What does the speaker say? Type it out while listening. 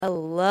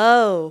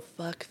Hello,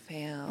 fuck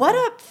fam. What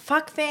up,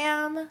 fuck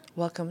fam?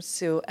 Welcome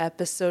to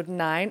episode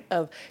 9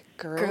 of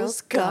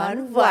Girls Gone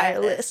Gone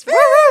Wireless.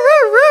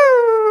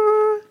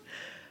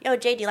 Yo,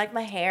 Jay, do you like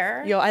my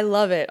hair? Yo, I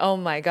love it. Oh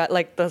my god!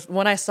 Like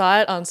when I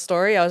saw it on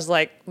story, I was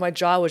like, my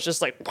jaw was just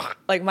like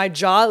my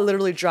jaw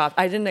literally dropped.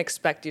 I didn't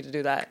expect you to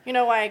do that. You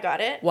know why I got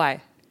it?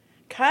 Why?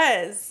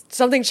 Cause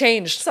Something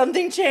changed.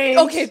 something changed.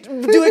 Okay,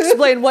 do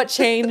explain what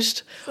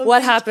changed.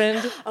 What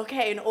happened?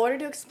 Okay, in order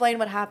to explain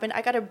what happened,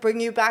 I gotta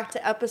bring you back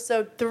to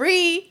episode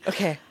 3.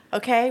 Okay,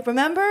 Okay,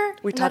 remember?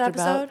 we in that talked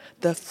about episode?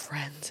 the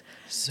friend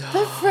zone.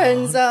 The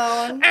friend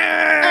zone.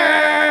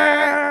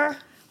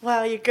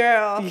 Wow, you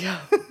girl. Yeah.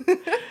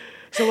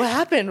 So what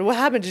happened? What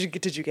happened?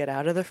 Did you get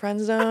out of the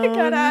friend zone? I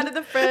got out of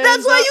the friend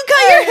That's zone. why you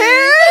cut your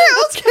hair.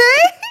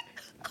 Okay.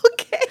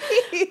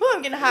 Okay. Ooh,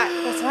 I'm getting hot.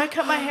 That's why I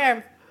cut my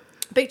hair.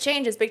 Big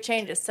changes, big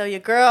changes. So your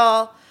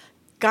girl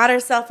got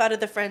herself out of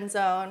the friend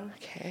zone.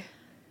 Okay.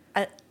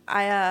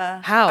 How?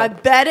 How? I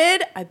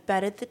betted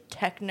the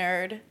tech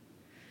nerd.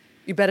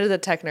 You betted the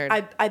tech nerd.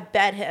 I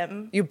bet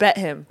him. You bet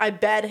him. I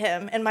bet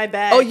him in my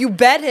bed. Oh, you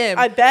bet him.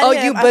 I bet oh,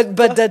 him.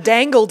 you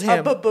dangled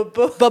him.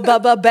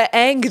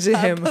 Banged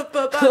him.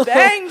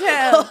 Banged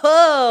him.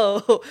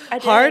 Oh, I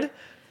did. hard.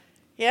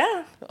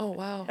 Yeah, Oh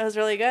wow. it was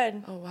really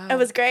good. Oh, wow. It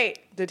was great.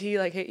 Did he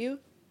like hit you?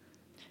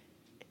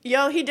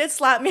 Yo, he did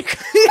slap me.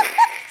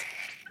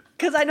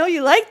 Because I know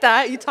you like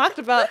that. You talked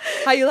about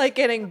how you like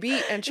getting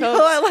beat and choked.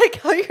 Oh, I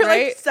like how your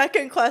Right?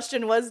 second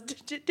question was,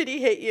 did he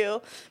hit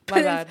you?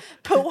 My bad.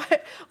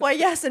 But why?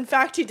 Yes, in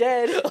fact, he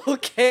did.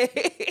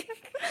 Okay.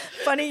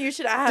 Funny you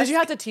should ask. Did you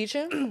have to teach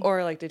him,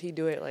 or like did he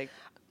do it like?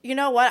 You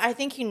know what? I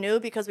think he knew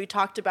because we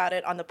talked about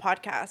it on the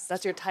podcast.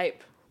 That's your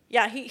type.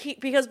 Yeah, he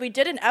because we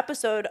did an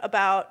episode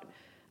about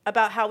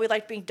how we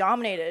like being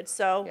dominated.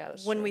 So Yeah,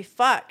 that's when true. we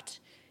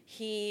fucked,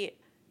 he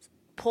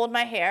pulled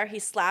my hair, he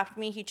slapped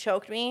me, he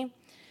choked me.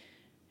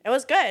 It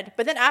was good.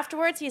 But then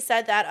afterwards he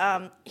said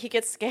that he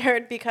gets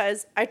scared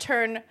because I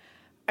turn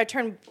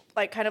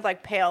like kind of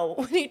like pale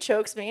when he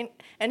chokes me,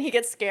 and he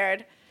gets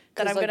scared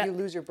that I'm like gonna you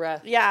lose your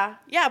breath. Yeah,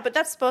 but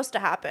that's supposed to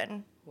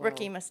happen.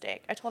 Rookie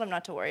mistake. I told him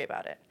not to worry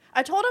about it.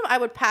 I told him I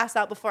would pass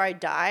out before I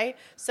die.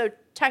 So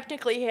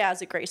technically he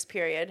has a grace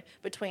period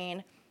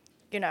between,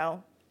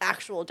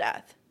 actual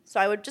death. So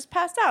I would just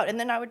pass out and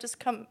then I would just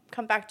come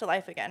back to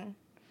life again.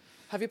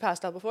 Have you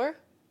passed out before?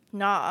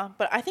 Nah,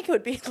 but I think it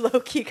would be low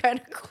key kind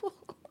of cool.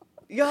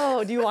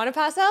 Yo, do you want to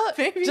pass out?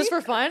 Maybe. Just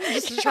for fun?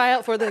 Just to try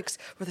out for the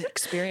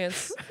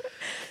experience?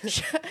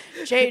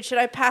 Jade, should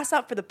I pass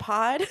out for the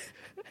pod?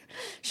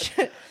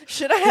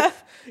 should I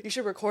have You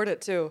should record it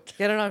too.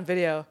 Get it on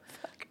video.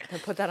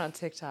 And put that on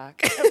TikTok.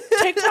 TikTok?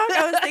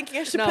 I was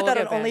thinking I should put that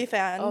on we'll get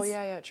banned. OnlyFans. Oh,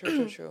 yeah.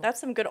 True.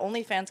 That's some good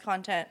OnlyFans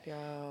content.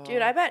 Yo.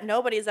 Dude, I bet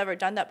nobody's ever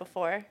done that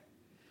before.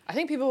 I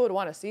think people would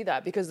want to see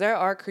that because there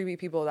are creepy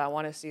people that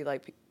want to see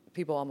like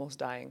people almost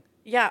dying.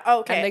 Yeah.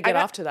 Oh, okay. And they get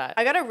off to that.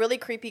 I got a really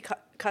creepy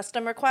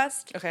custom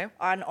request. Okay.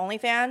 On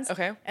OnlyFans.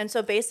 Okay. And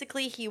so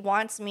basically, he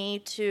wants me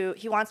to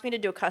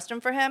do a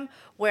custom for him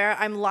where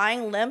I'm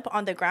lying limp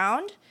on the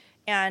ground,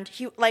 and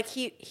he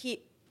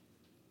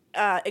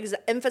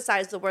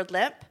emphasized the word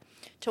limp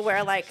to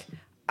where like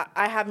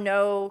I have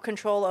no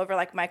control over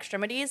like my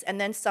extremities, and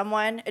then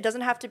someone, it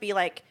doesn't have to be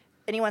like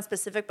anyone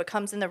specific, but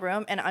comes in the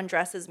room and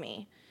undresses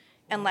me.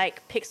 And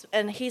like picks,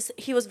 and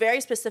he was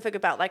very specific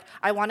about like,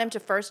 I want him to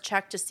first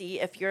check to see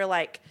if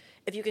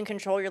you can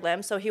control your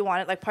limbs. So he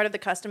wanted, like, part of the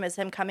custom is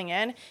him coming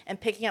in and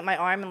picking up my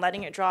arm and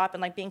letting it drop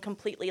and like being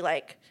completely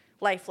like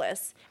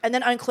lifeless, and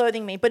then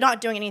unclothing me, but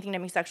not doing anything to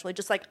me sexually,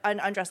 just like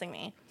undressing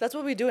me. That's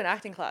what we do in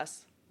acting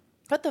class.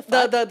 What the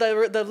fuck?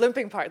 The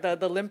limping part,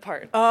 the limp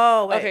part.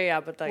 Oh, wait. Okay, yeah,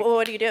 but like,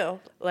 What do you do?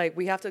 like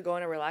we have to go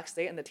in a relaxed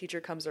state, and the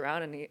teacher comes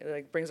around and he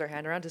like brings our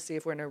hand around to see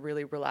if we're in a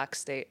really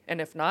relaxed state,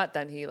 and if not,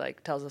 then he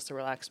like tells us to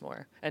relax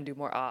more and do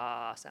more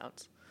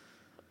sounds.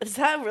 Is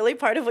that really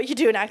part of what you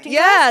do in acting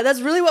class? Yeah,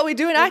 that's really what we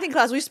do in acting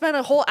class. We spend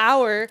a whole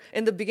hour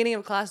in the beginning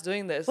of class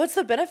doing this. What's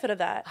the benefit of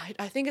that?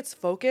 I think it's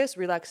focus,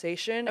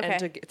 relaxation, Okay.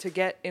 and to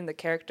get in the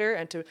character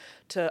and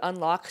to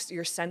unlock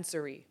your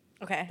sensory.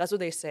 Okay. That's what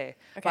they say.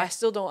 But Okay. I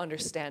still don't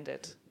understand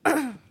it.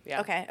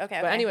 Yeah. Okay. But Okay.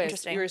 anyways,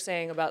 Interesting. you were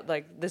saying about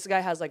like this guy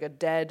has like a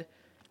dead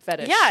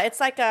fetish. Yeah, it's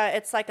like a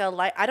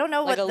I don't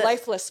know like what a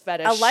lifeless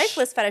fetish. a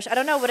lifeless fetish. I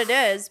don't know what it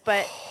is,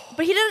 but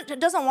he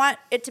doesn't want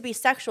it to be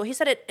sexual. He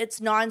said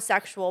it's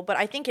non-sexual, but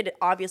I think it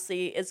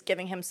obviously is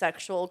giving him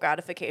sexual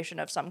gratification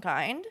of some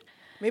kind.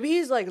 Maybe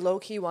he's like low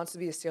key wants to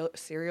be a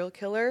serial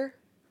killer,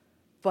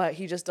 but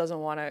he just doesn't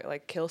want to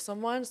like kill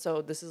someone.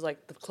 So this is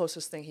like the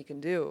closest thing he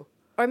can do.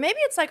 Or maybe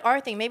it's like our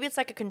thing. Maybe it's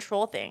like a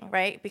control thing,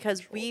 right?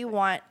 Because we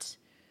want,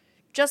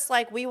 just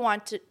like we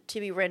want to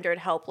be rendered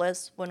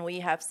helpless when we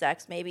have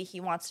sex, maybe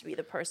he wants to be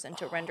the person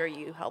to render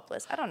you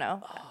helpless. I don't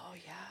know. Oh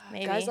yeah.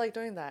 Maybe. Guys like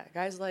doing that.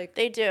 Guys like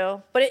They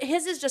do. But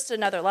his is just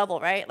another level,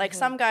 right? Like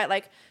some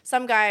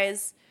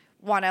guys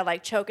want to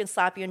like choke and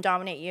slap you and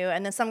dominate you,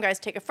 and then some guys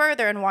take it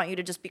further and want you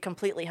to just be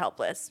completely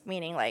helpless,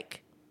 meaning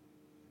like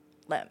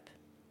limp.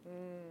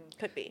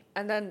 Could be.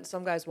 and then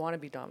some guys want to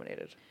be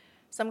dominated.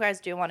 Some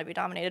guys do want to be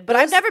dominated, but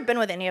I've never been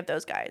with any of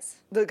those guys.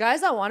 The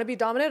guys that want to be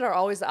dominated are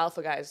always the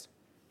alpha guys.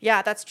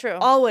 Yeah, that's true.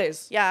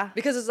 Always. Yeah.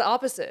 Because it's the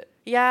opposite.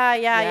 Yeah,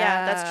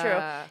 that's true.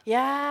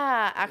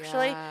 Yeah,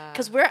 actually, Yeah.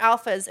 because we're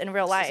alphas in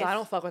real life. So I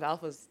don't fuck with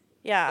alphas.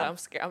 Yeah. I'm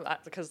scared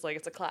because like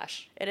it's a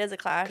clash. It is a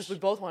clash. Because we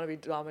both want to be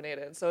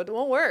dominated, so it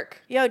won't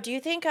work. Yo, do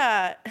you think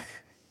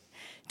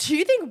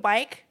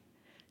Mike?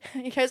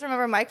 You guys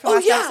remember Mike from Oh,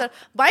 last yeah. episode?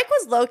 Mike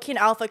was low key an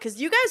alpha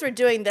because you guys were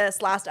doing this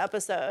last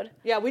episode.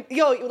 Yeah, we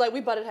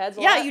butted heads.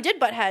 A Yeah, lot. you did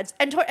butt heads,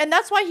 and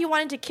that's why he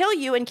wanted to kill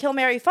you and kill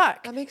Mary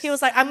Fuck. That makes He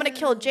was like, "I'm gonna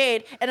kill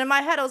Jade," and in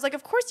my head, I was like,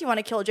 "Of course you want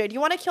to kill Jade. You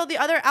want to kill the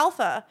other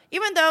alpha."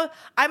 Even though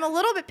I'm a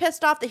little bit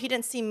pissed off that he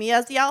didn't see me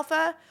as the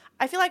alpha,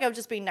 I feel like I was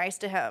just being nice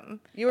to him.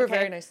 You were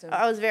very nice to him.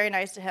 I was very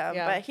nice to him,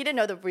 Yeah. but he didn't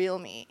know the real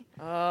me.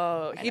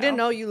 Oh, he know. didn't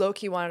know you low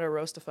key wanted to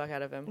roast the fuck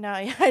out of him. No,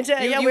 yeah, I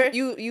did.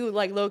 You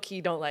like low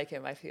key don't like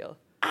him. I feel.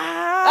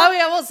 Ah, I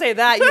mean, I won't say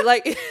that. You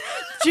like.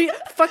 gee,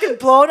 fucking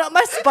blowing up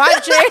my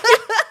spot,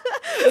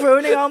 Jade.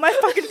 Ruining all my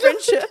fucking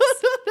friendships.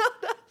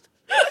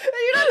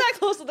 You're not that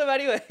close with him,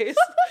 anyways.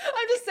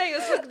 I'm just saying,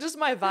 it's like just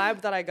my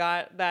vibe that I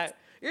got. That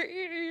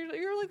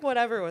you're like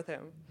whatever with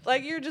him.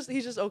 Like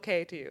he's just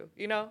okay to you.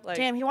 You know, like.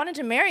 Damn, he wanted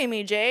to marry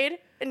me, Jade,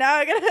 and now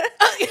I gotta.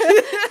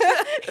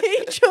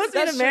 He chose me to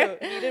That's marry.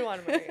 true. He didn't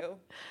want to marry you.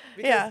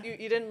 Because Yeah.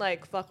 you didn't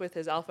like fuck with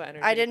his alpha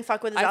energy. I didn't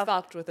fuck with his I alpha.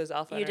 fucked with his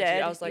alpha You energy.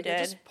 did, I was like, you did.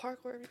 just park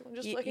wherever you want.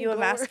 Just You, like you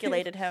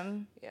emasculated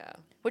him, Yeah.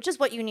 which is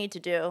what you need to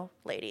do,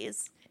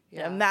 ladies. You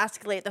Yeah.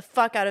 emasculate the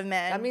fuck out of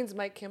men. That means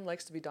Mike Kim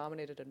likes to be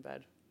dominated in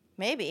bed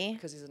maybe.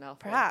 because he's an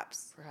alpha.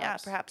 Perhaps. Yeah,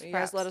 perhaps. You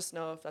guys let us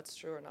know if that's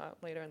true or not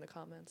later in the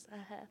comments.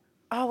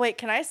 Oh wait,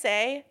 can I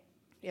say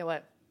Yeah,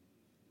 what?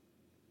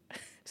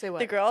 Say what?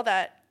 the girl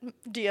that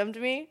DM'd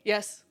me?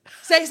 Yes.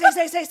 Say. Just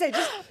say.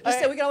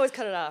 right. We can always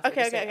cut it off.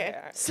 Okay, Just say, okay.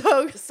 all right.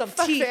 So There's some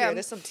fuck tea here. fam.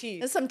 There's some tea.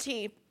 There's some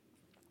tea.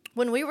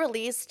 When we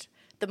released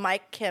the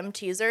Mike Kim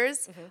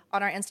teasers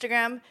on our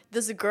Instagram,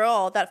 this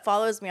girl that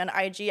follows me on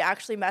IG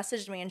actually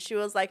messaged me and she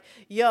was like,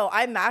 "Yo,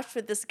 I matched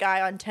with this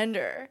guy on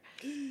Tinder."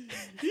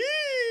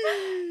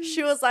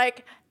 She was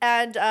like,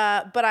 and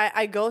but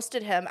I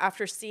ghosted him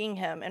after seeing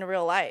him in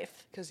real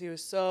life Because he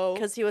was so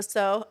because he was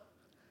so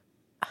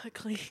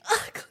ugly.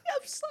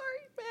 I'm sorry,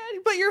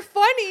 man. But you're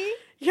funny.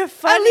 You're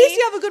funny. At least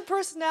you have a good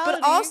personality.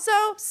 But also,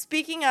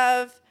 speaking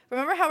of,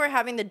 remember how we're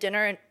having the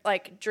dinner and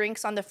like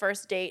drinks on the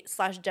first date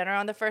 / dinner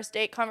on the first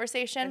date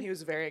conversation? And he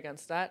was very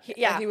against that.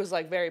 Yeah. And he was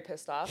like very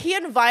pissed off. He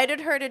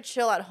invited her to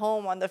chill at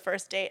home on the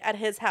first date at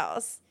his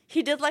house.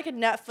 He did like a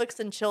Netflix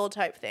and chill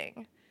type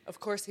thing. Of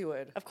course he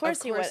would. Of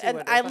course he would.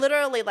 And I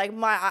literally like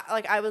my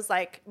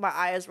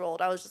eyes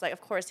rolled. I was just like,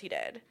 of course he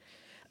did.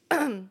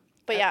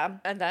 But yeah,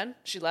 And then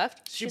she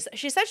left. she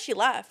said she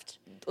left.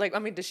 Like, I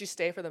mean, did she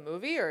stay for the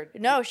movie or?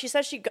 No, she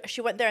said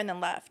she went there and then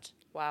left.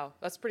 Wow,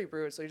 that's pretty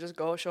rude. So you just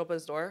show up at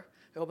his door.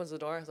 He opens the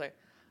door. He's like,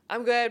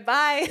 "I'm good.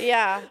 Bye."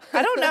 Yeah,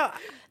 I don't know.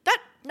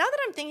 Now that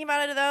I'm thinking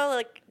about it though,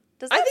 like,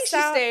 does that I think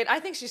sound... she stayed. I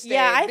think she stayed.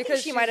 Yeah, I think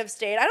because she might have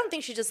stayed. I don't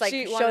think she just like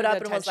she showed wanted up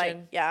the and was like,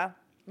 attention. yeah,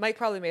 Mike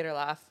probably made her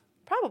laugh,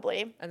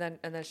 probably. and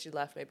then she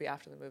left maybe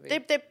after the movie.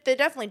 They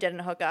definitely didn't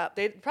hook up.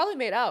 They probably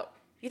made out.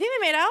 You think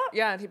they made out?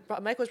 Yeah,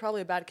 and Mike was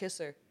probably a bad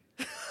kisser.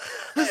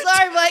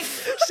 Sorry, Mike.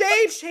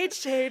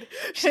 Shade.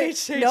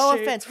 No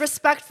offense.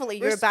 Respectfully,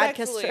 you're a bad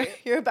kisser.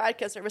 Respectfully. You're a bad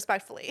kisser.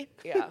 Respectfully.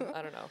 Yeah,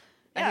 I don't know.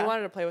 And Yeah. he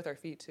wanted to play with our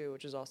feet too,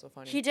 which is also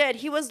funny. He did.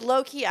 He was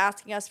low key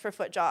asking us for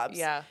foot jobs.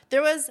 Yeah.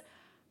 There was,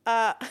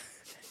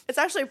 it's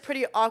actually a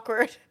pretty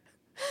awkward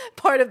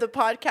part of the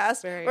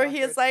podcast Very where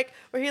he is like,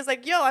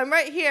 "Yo, I'm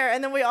right here,"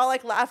 and then we all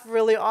like laugh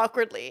really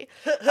awkwardly.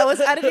 I was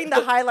editing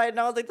the highlight and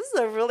I was like, "This is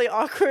a really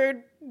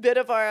awkward bit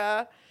of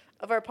our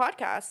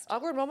podcast."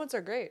 Awkward moments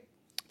are great.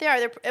 They are.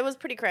 It was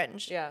pretty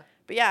cringe. Yeah.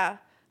 But yeah,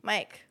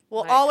 Mike.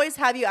 We'll Mike. always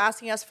have you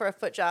asking us for a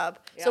foot job.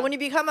 Yeah. So when you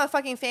become a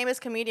fucking famous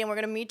comedian, we're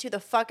gonna Me Too the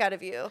fuck out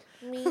of you.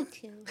 Me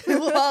too.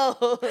 Whoa.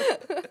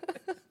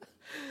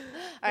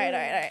 All right.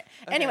 Okay,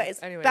 Anyways,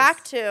 anyways.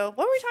 back to what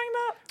were we talking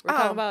about? We're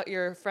talking about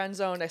your friend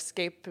zone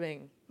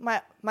escaping.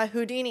 my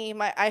Houdini.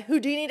 I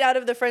Houdini'd out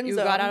of the friend You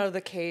zone. got out of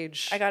the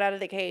cage. I got out of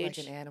the cage.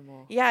 like an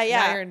animal. Yeah.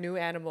 Now you're a new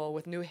animal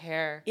with new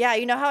hair. Yeah,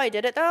 you know how I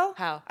did it though?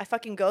 How? I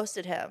fucking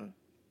ghosted him.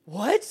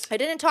 What? I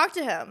didn't talk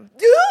to him.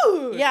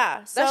 Dude!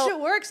 Yeah, so that shit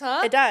works,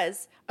 huh? It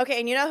does. Okay,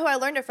 and you know who I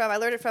learned it from? I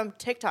learned it from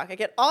TikTok. I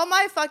get all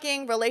my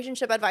fucking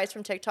relationship advice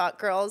from TikTok,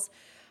 girls.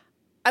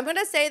 I'm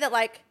gonna say that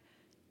like,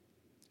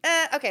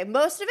 okay,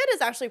 most of it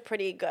is actually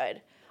pretty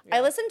good. Yeah.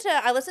 I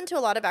listen to a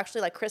lot of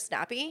actually like Chris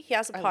Snappy. He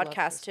has a I love podcast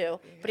Chris too,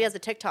 Snappy, but he has a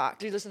TikTok.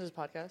 Do you listen to his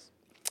podcast?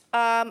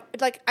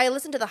 Like I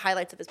listen to the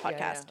highlights of his Yeah,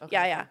 podcast. okay,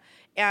 Yeah, okay. yeah.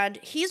 And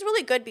he's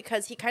really good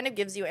because he kind of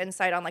gives you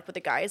insight on like what the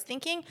guy is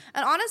thinking.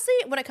 And honestly,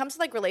 when it comes to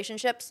like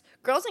relationships,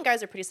 girls and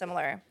guys are pretty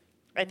similar,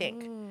 I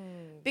think.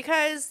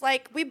 Because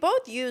like we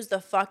both use the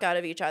fuck out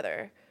of each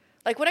other.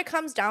 Like when it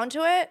comes down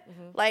to it,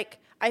 like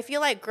I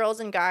feel like girls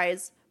and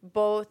guys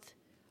both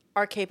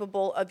are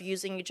capable of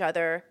using each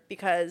other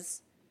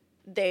because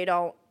they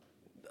don't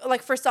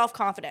like for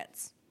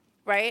self-confidence,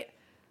 right?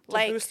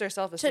 To boost their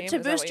self-esteem? To Is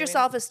that boost what your you mean?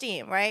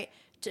 self-esteem, right?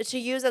 to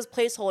use as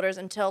placeholders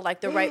until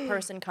like the right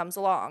person comes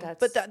along. That's-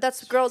 But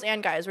that's girls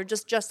and guys. We're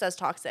just as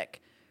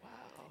toxic.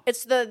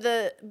 It's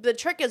the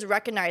trick is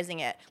recognizing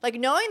it. Like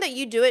knowing that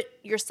you do it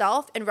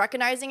yourself and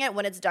recognizing it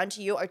when it's done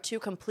to you are two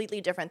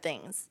completely different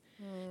things.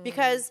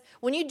 Because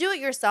when you do it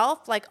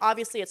yourself, like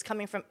obviously it's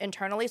coming from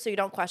internally, so you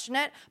don't question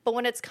it. But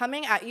when it's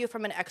coming at you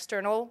from an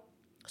external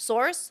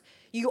source,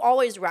 you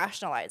always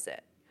rationalize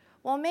it.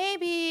 Well,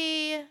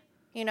 maybe,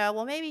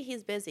 well, maybe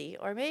he's busy,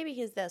 or maybe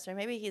he's this, or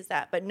maybe he's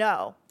that. But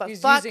no, but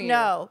He's fuck using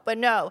no, but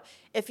no.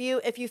 If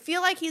you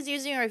feel like he's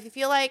using you, or if you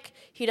feel like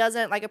he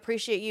doesn't like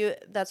appreciate you,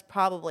 that's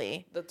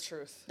probably The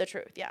truth. the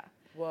truth. Yeah.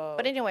 Whoa.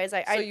 But anyways,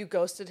 So I you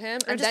ghosted him,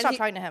 I just then stopped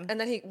talking to him. And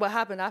then what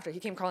happened after?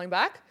 He came crawling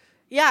back.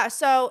 yeah.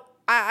 So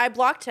I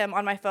blocked him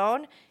on my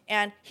phone,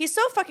 and he's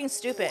so fucking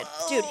stupid,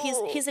 dude.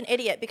 He's an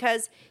idiot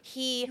because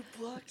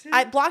blocked him?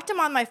 I blocked him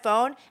on my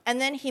phone,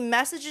 and then he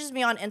messages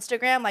me on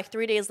Instagram like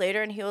 3 days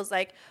later, and he was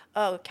like,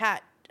 "Oh,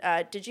 Kat,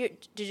 did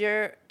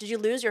you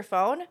lose your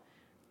phone?" And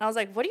I was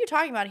like, "What are you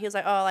talking about?" He was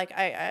like, "Oh, like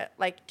I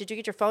like did you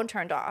get your phone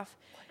turned off?"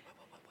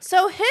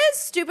 So his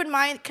stupid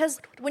mind, because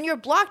when you're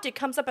blocked, it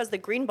comes up as the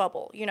green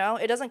bubble,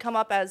 It doesn't come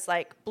up as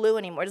like blue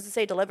anymore. It doesn't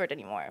say delivered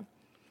anymore.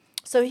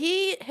 So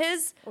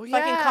his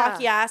fucking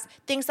cocky ass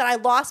thinks that I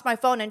lost my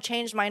phone and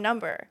changed my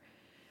number.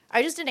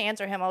 I just didn't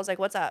answer him. I was like,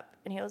 "What's up?"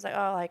 And he was like,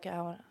 "Oh, like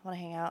I want to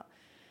hang out."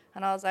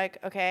 And I was like,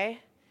 "Okay."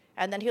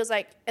 And then he was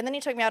like, and then he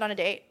took me out on a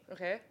date.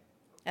 Okay.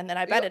 And then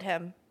I bedded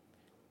him,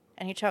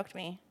 and he choked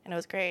me, and it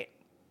was great.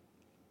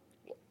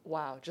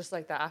 Wow, just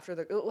like that.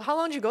 How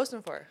long did you ghost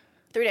him for?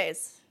 3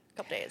 days, a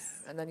couple days.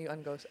 And then you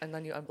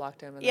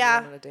unblocked him, and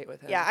Yeah. then you went on a date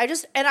with him. Yeah,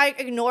 I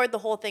ignored the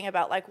whole thing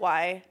about like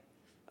why.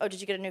 Oh, did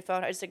you get a new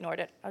phone? I just ignored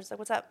it. I was like,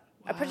 "What's up?"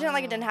 I pretended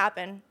like it didn't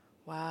happen.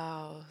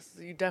 Wow.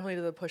 So you definitely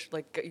did the push,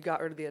 like you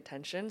got rid of the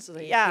attention, so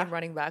then he Yeah. came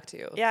running back to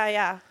you.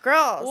 Yeah,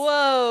 girls.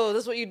 Whoa,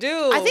 that's what you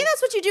do. I think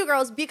that's what you do,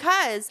 girls,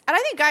 because, and I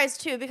think guys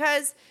too,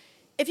 because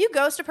if you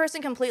ghost a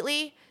person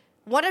completely,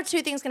 one of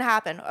two things can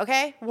happen,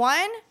 okay?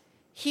 One,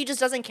 he just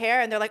doesn't care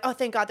and they're like, "Oh,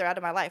 thank God they're out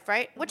of my life,"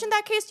 right? Which in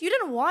that case, you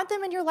didn't want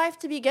them in your life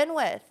to begin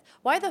with.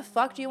 Why the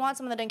fuck do you want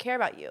someone that didn't care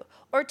about you?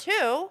 Or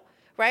two,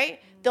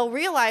 right? They'll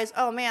realize,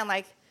 "Oh man,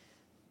 like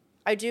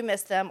I do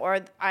miss them, or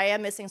I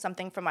am missing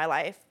something from my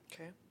life."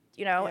 Okay.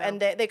 Yeah. Yeah. And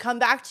they come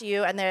back to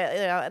you and they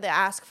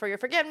ask for your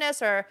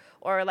forgiveness or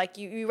like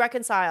you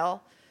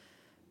reconcile.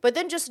 But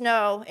then just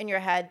know in your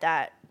head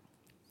that,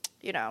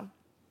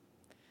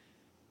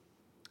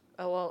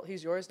 Oh well,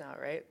 he's yours now,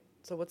 right?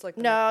 So what's like?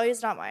 no,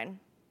 he's not mine.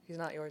 He's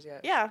not yours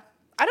yet. Yeah.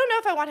 I don't know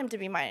if I want him to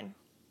be mine.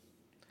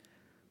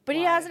 But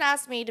he Why? hasn't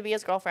asked me to be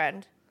his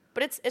girlfriend.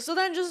 But it's So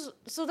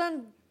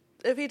then,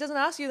 if he doesn't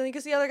ask you, then you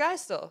can see other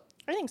guys still.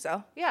 I think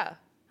so. Yeah.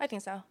 I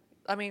think so.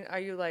 I mean, are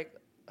you like?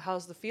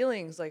 How's the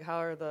feelings? Like,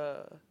 how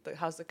are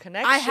how's the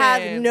connection? I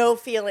have no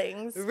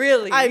feelings.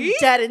 Really? I'm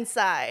dead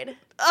inside.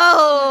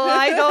 Oh,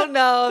 I don't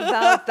know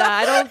about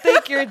that. I don't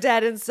think you're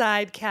dead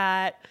inside,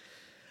 Kat.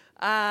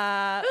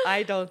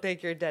 I don't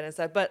think you're dead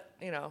inside, but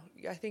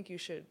I think you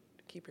should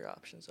keep your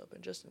options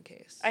open just in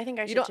case. I think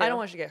I should I too. don't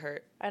want you to get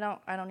hurt. I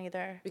don't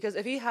either. Because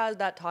if he has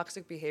that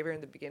toxic behavior in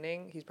the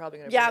beginning, he's probably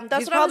gonna Yeah, bring that's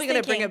he's what I was probably gonna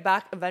bring thinking. it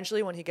back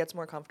eventually when he gets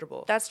more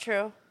comfortable. That's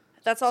true.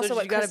 That's also you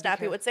what gotta Chris be Nappy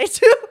careful. would say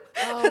too.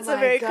 Oh That's my a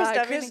very God, Chris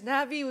Nappy Chris thing.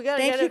 Nappy, we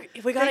gotta Thank get you.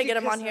 him. We gotta Thank get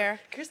you, him on Chris here.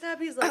 Chris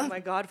Nappy's like my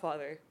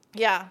godfather.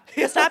 Yeah.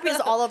 Chris Nappy is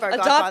all of our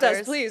Adopt godfathers.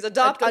 us, please.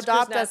 Adopt us,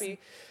 Adopt Chris us. Nappy.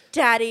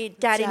 Daddy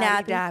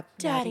Nappy. Daddy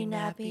Daddy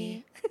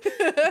Nappy.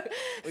 Nappy.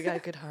 We got a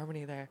good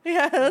harmony there.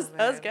 Yeah, that was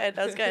man. good.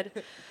 That was good.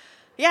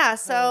 Yeah,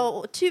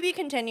 so to be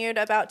continued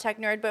about Tech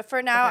Nerd, but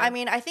for now, Okay. I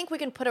mean, I think we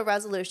can put a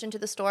resolution to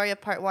the story of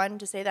part 1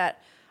 to say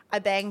that I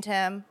banged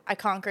him, I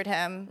conquered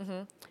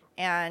him,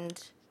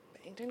 and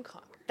Banged and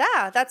conquered.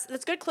 yeah, that's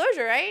good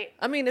closure, right?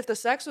 I mean, if the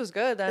sex was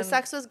good, then The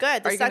sex was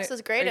good. The sex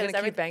was great. Are you It was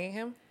gonna keep everything. banging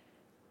him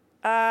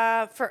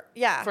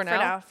For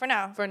now.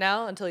 for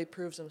now until he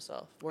proves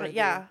himself? But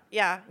yeah.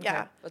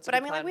 that's a But I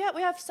good mean, like plan.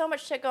 we have so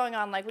much shit going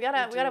on. Like we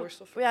gotta We do. We're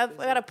so we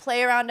gotta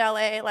play around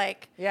LA.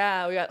 Like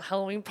Yeah, we got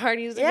Halloween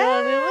parties to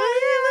yeah, go yeah. on.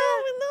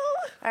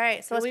 All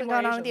right, so what's been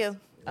going on with you?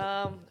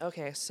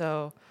 Okay,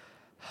 so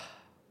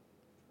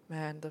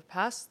man, the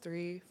past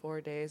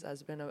 3-4 days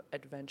has been an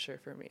adventure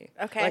for me.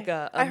 Okay. Like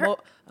I heard-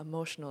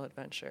 emotional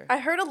adventure. I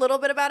heard a little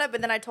bit about it,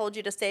 but then I told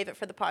you to save it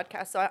for the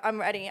podcast. So I'm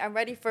ready. I'm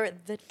ready for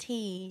the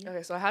tea.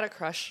 Okay, so I had a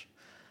crush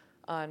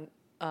on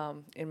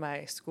in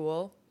my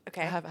school.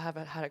 Okay. I have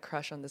had a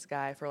crush on this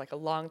guy for like a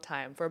long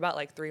time, for about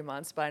like 3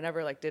 months, but I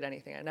never like did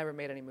anything. I never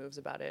made any moves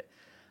about it.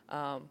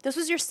 This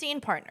was your scene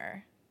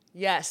partner.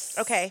 Yes.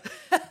 Okay.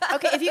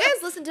 Okay. If you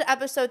guys listened to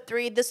episode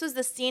 3, this was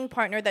the scene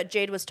partner that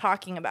Jade was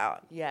talking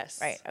about. Yes.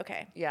 Right.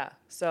 Okay. Yeah.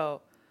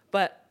 So,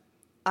 but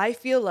I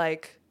feel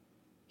like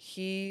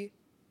he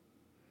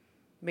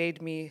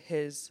made me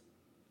his,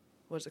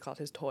 what is it called?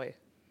 His toy.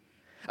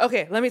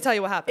 Okay, let me tell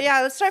you what happened.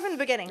 Yeah. Let's start from the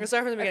beginning. Let's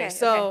start from the beginning. Okay,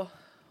 So, okay.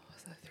 what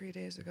was that, 3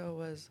 days ago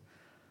was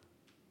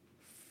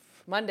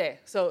Monday.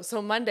 So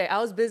Monday, I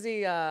was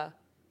busy.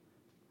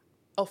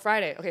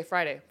 Friday. Okay,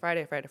 Friday.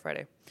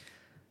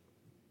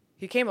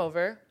 he came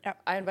over. Yep.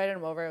 I invited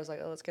him over. I was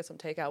like, oh, let's get some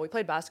takeout. We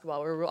played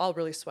basketball. We were all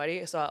really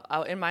sweaty. So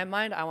in my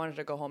mind, I wanted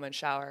to go home and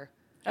shower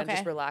and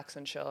just relax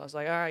and chill. I was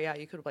like, all right, yeah,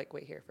 you could like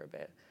wait here for a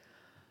bit.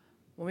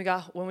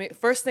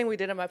 First thing we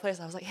did in my place,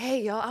 I was like,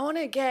 hey, yo, I want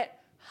to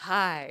get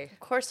high.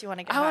 Of course you want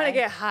to get high. I want to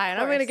get high, and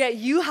I'm going to get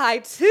you high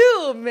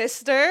too,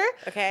 mister.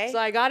 Okay. So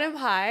I got him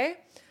high.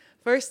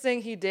 First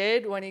thing he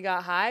did when he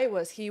got high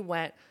was he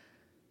went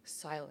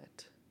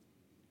silent.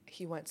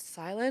 He went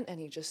silent,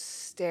 and he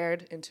just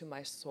stared into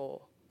my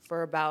soul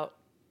for about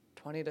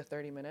 20 to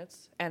 30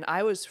 minutes. And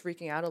I was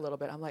freaking out a little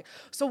bit. I'm like,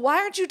 so why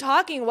aren't you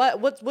talking?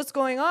 What's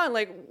going on?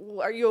 Like,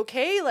 are you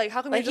okay? Like,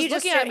 how come you're just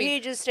looking at me? He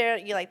just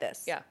stared at you like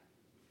this. Yeah.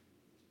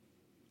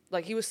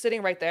 Like, he was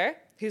sitting right there.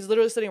 He was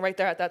literally sitting right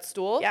there at that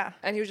stool. Yeah.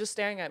 And he was just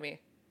staring at me.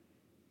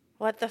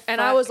 What the fuck?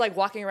 And I was like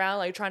walking around,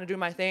 like trying to do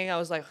my thing. I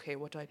was like, okay,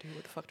 what do I do?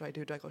 What the fuck do I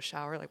do? Do I go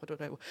shower? Like, what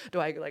do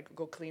I like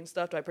go clean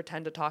stuff? Do I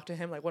pretend to talk to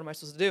him? Like, what am I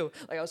supposed to do?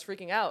 Like, I was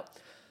freaking out.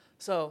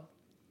 So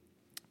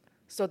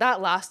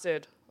that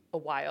lasted a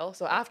while.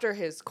 So after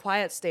his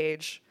quiet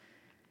stage,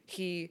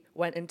 he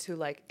went into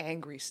like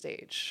angry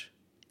stage.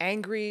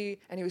 Angry,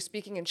 and he was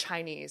speaking in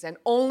Chinese, and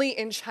only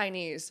in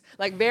Chinese,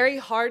 like very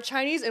hard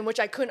Chinese, in which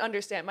I couldn't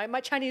understand. My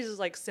Chinese is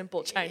like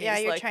simple Chinese. Yeah,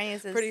 your like,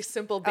 Chinese is pretty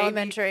simple, baby,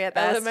 elementary at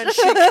best.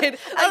 Elementary kid,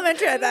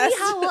 elementary at best.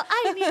 你好，我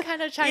爱你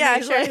kind of Chinese.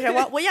 Yeah, sure, like,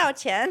 sure. 我要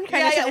钱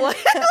kind of yeah,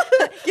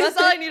 Chinese. that's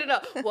all I need to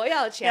know. 我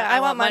要钱, Yeah, I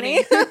want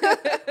money.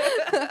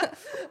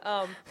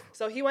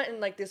 So he went in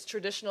like this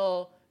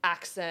traditional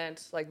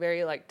accent, like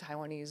very like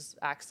Taiwanese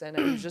accent,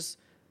 and it was just.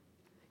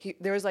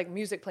 There was like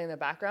music playing in the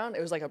background. It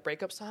was like a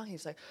breakup song.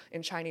 He's like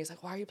in Chinese,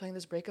 like, why are you playing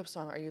this breakup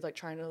song? Are you like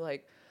trying to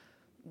like,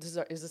 is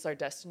this our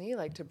destiny?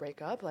 Like to break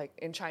up? Like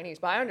in Chinese.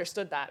 But I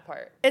understood that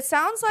part. It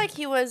sounds like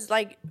he was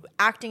like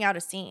acting out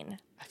a scene.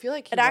 I feel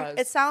like he was.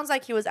 It sounds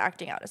like he was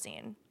acting out a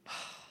scene.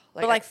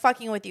 Like, but like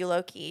fucking with you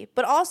low key.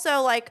 But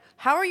also like,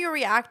 how are you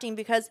reacting?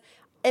 Because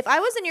if I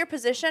was in your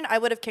position, I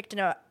would have kicked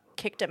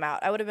him out.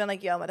 I would have been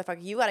like, yo,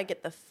 motherfucker, you got to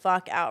get the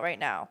fuck out right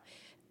now.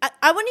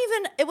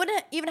 It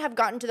wouldn't even have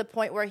gotten to the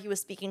point where he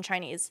was speaking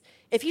Chinese.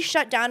 If he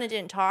shut down and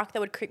didn't talk, that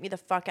would creep me the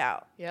fuck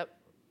out. Yep.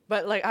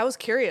 But like, I was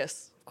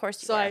curious. Of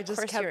course you so were. I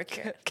just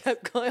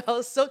kept going. I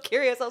was so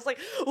curious. I was like,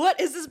 what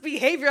is this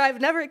behavior?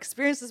 I've never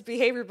experienced this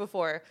behavior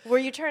before. Were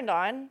you turned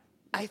on?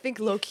 I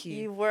think low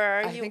key. You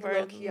were.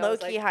 Low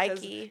key, high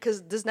key.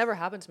 Because this never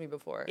happened to me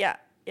before. Yeah.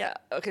 Yeah.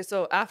 Okay,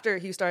 so after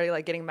he started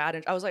like getting mad,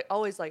 and I was like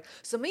always like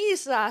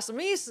Samisa.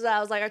 I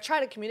was like, I tried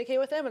to communicate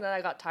with him, and then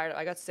I got tired.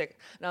 I got sick,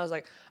 and I was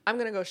like, I'm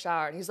gonna go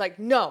shower. And he's like,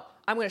 no,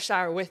 I'm gonna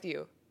shower with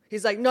you.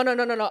 He's like, no,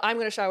 I'm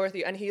gonna shower with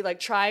you. And he like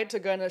tried to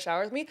go into the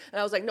shower with me, and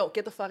I was like, no,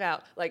 get the fuck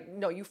out. Like,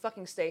 no, you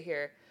fucking stay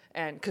here.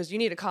 And because you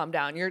need to calm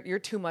down. You're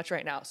too much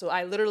right now. So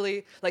I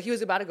literally like he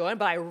was about to go in,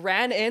 but I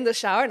ran in the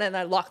shower and then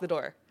I locked the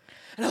door.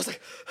 And I was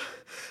like,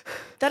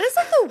 that is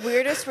like the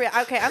weirdest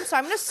okay, I'm sorry.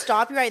 I'm going to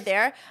stop you right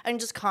there and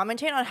just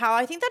commentate on how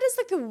I think that is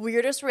like the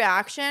weirdest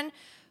reaction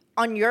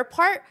on your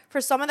part for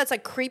someone that's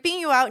like creeping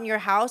you out in your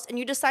house and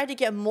you decide to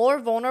get more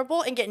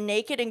vulnerable and get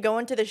naked and go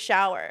into the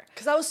shower.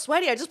 Because I was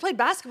sweaty. I just played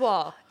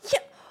basketball. Yeah.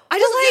 I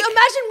just like,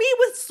 imagine me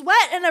with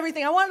sweat and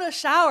everything. I wanted a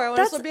shower. I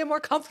wanted to be more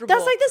comfortable.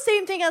 That's like the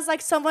same thing as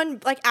like someone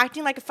like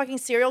acting like a fucking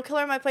serial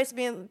killer in my place,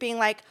 being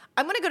like,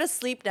 I'm going to go to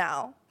sleep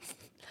now.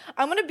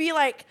 I'm gonna be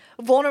like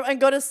vulnerable and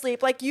go to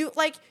sleep. Like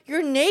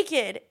you're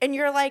naked and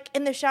you're like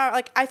in the shower.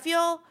 Like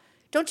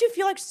don't you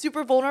feel like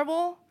super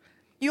vulnerable?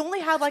 You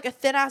only have like a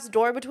thin ass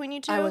door between you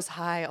two. I was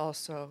high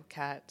also,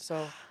 Kat.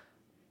 So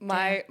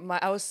I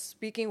was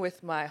speaking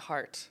with my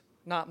heart,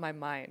 not my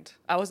mind.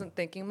 I wasn't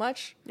thinking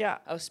much. Yeah.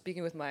 I was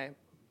speaking with my,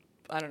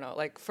 I don't know,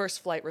 like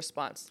first flight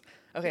response.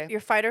 Okay. Your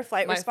fight or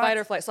flight response? My fight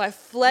or flight. So I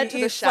fled to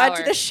the shower. You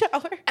fled to the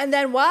shower. And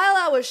then while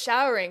I was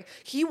showering,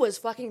 he was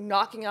fucking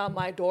knocking on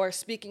my door,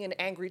 speaking in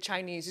angry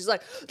Chinese. He's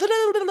like,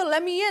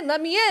 let me in.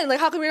 Like,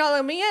 how come you're not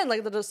letting me in?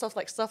 Like, stuff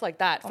like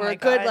that for a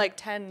good, like,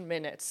 10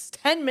 minutes.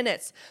 10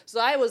 minutes.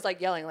 So I was,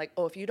 like, yelling, like,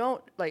 oh, if you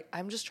don't, like,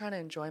 I'm just trying to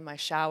enjoy my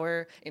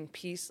shower in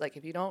peace. Like,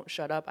 if you don't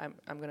shut up, I'm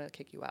going to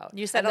kick you out.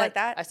 You said it like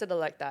that? I said it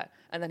like that.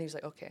 And then he was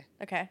like, okay.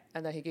 Okay.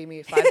 And then he gave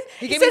me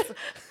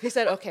he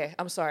said, okay,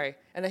 I'm sorry.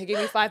 And then he gave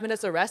me 5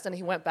 minutes of rest, and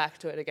he went back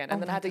to it again. And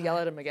then I had to yell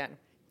at him again.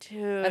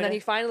 Dude. And then he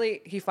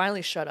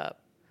finally shut up.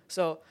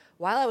 So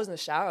while I was in the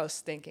shower, I was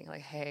thinking,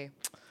 like, hey,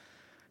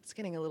 it's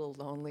getting a little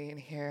lonely in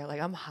here.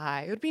 Like, I'm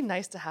high. It would be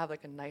nice to have,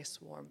 like, a nice,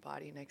 warm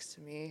body next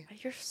to me.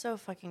 You're so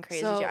fucking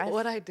crazy. So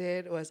what I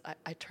did was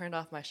I turned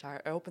off my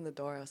shower. I opened the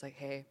door. I was like,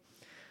 hey,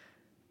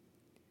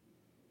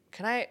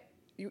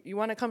 you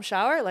want to come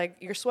shower? Like,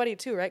 you're sweaty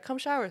too, right? Come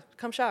shower.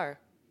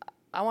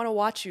 I want to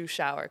watch you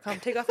shower. Come,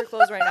 take off your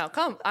clothes right now.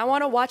 Come, I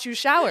want to watch you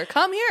shower.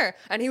 Come here.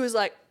 And he was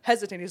like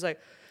hesitant. He was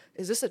like,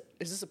 is this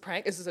a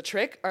prank? Is this a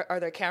trick? Are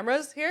there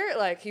cameras here?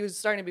 Like, he was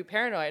starting to be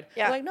paranoid.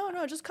 Yeah. I'm like,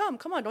 no, just come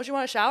on. Don't you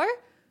want to shower?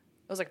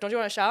 I was like, don't you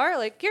want to shower?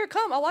 Like, here,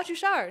 come, I'll watch you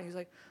shower. And he's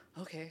like,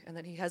 okay. And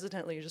then he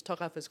hesitantly just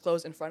took off his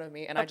clothes in front of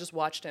me, and I just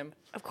watched him.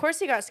 Of course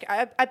he got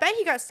scared. I bet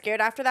he got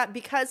scared after that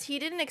because he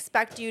didn't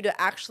expect you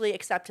to actually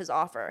accept his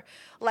offer.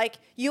 Like,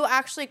 you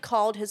actually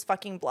called his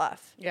fucking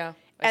bluff. Yeah.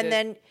 And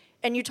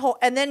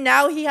then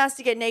now he has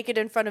to get naked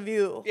in front of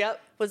you.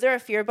 Yep. Was there a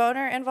fear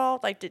boner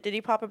involved? Like, did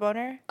he pop a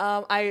boner?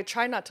 I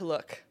tried not to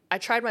look. I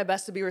tried my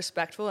best to be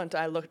respectful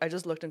until I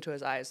just looked into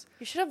his eyes.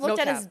 You should have looked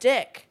at his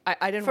dick.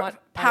 I didn't want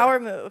power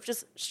move,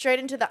 just straight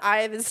into the eye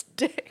of his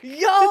dick.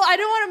 Yo, I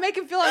didn't want to make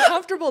him feel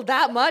uncomfortable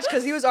that much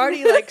because he was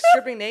already like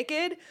stripping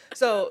naked.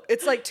 So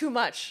it's like too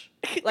much.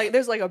 Like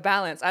there's like a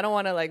balance. I don't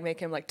want to like make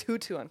him like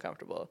too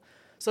uncomfortable.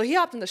 So he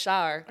hopped in the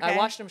shower. Okay. I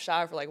watched him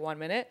shower for like 1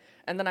 minute,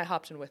 and then I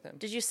hopped in with him.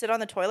 Did you sit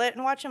on the toilet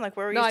and watch him? Like,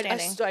 where were you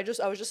standing?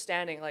 I was just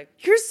standing. Like,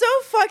 you're so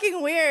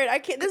fucking weird. I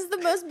can't. This is the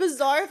most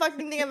bizarre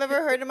fucking thing I've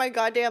ever heard in my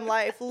goddamn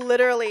life.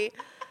 Literally.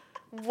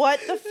 What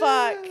the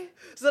fuck?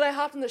 So then I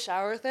hopped in the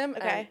shower with him,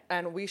 okay.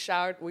 and we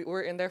showered. We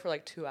were in there for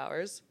like 2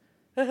 hours,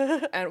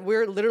 and we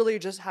were literally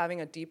just having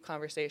a deep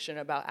conversation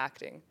about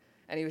acting.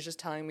 And he was just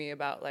telling me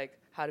about like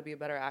how to be a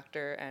better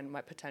actor and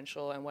my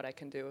potential and what I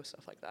can do,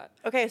 stuff like that.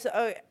 Okay,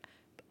 so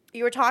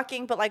you were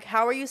talking, but like,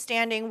 how were you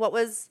standing?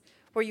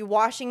 Were you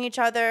washing each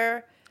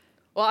other?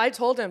 Well, I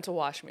told him to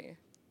wash me.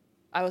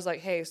 I was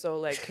like, hey, so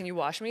like, can you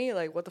wash me?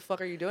 Like, what the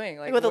fuck are you doing?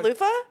 Like with a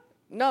loofah?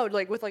 No,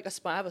 like with like a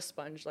sponge. I have a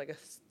sponge, like a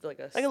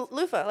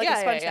loofah, like a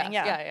sponge thing.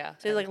 Yeah.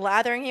 So he's like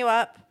lathering you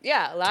up.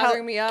 Yeah,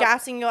 lathering me up.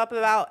 Gassing you up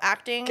about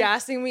acting.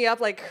 Gassing me up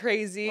like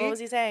crazy. What was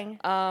he saying?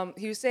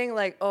 He was saying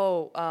like,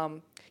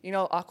 you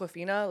know,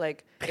 Aquafina,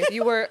 like if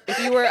you were a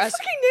fucking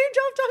name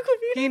dropped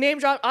Aquafina. He name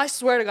dropped. I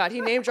swear to God,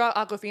 he name dropped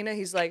Aquafina.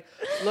 He's like,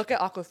 look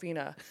at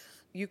Aquafina.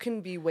 You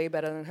can be way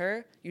better than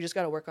her. You just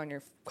got to work on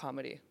your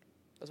comedy.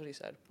 That's what he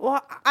said.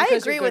 Well, I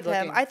agree with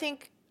him. I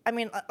think. I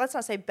mean, let's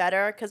not say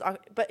better,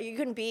 but you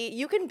can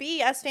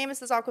be as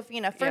famous as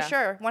Aquafina for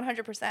sure,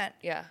 100%.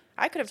 Yeah.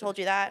 I could have told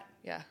you that.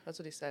 Yeah, that's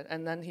what he said.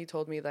 And then he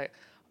told me that.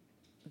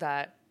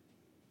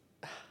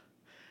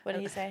 What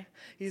did he say?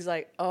 He's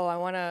like, oh, I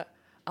want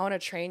to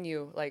train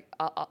you. Like,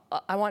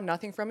 I want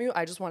nothing from you.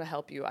 I just want to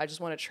help you. I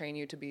just want to train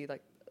you to be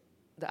like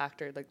the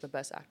actor, like the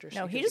best actor.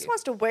 No, he just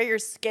wants to wear your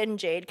skin,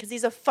 Jade, because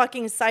he's a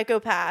fucking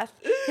psychopath.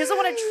 He doesn't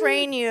want to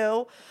train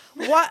you.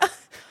 What?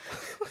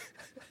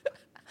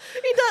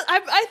 He does. I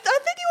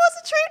think he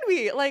wants to train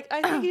me. Like,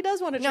 I think he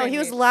does want to train me. No, he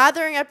was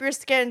lathering up your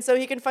skin so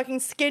he can fucking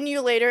skin you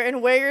later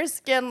and wear your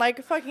skin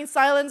like fucking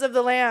Silence of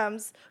the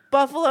Lambs,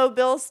 Buffalo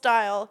Bill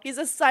style. He's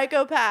a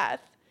psychopath.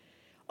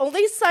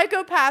 Only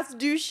psychopaths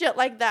do shit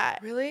like that.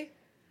 Really?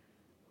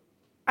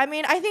 I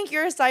mean, I think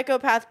you're a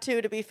psychopath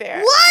too, to be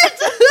fair.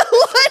 What?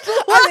 What?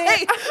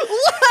 Why?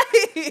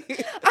 Why?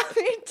 I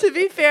mean, to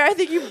be fair, I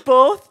think you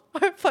both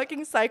are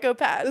fucking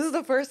psychopaths. This is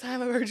the first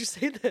time I've heard you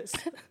say this.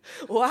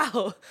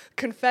 Wow.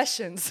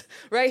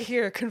 Right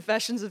here.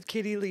 Confessions of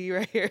Kitty Lee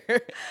right here.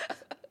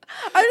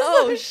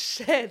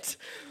 Shit.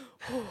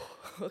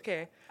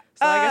 Okay.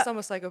 So I guess I'm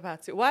a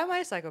psychopath too. Why am I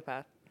a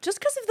psychopath? Just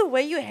because of the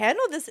way you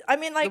handle this. I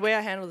mean, like... The way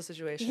I handle the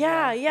situation.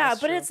 Yeah.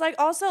 But true. it's like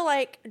also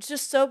like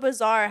just so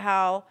bizarre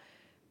how...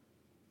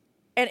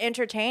 And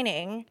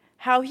entertaining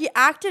how he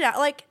acted out.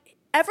 Like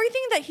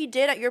everything that he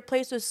did at your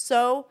place was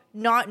so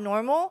not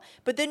normal.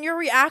 But then your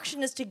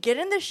reaction is to get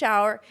in the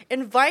shower,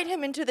 invite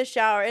him into the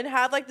shower, and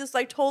have like this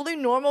like totally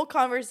normal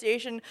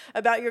conversation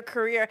about your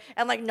career,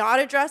 and like not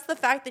address the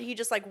fact that he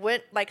just like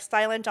went like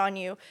silent on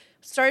you,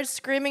 started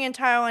screaming in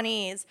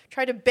Taiwanese,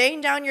 tried to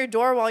bang down your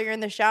door while you're in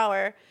the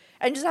shower.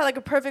 And just had like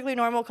a perfectly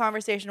normal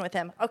conversation with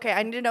him. Okay,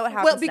 I need to know what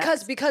happens.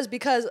 Well,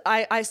 because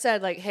I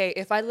said like, hey,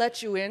 if I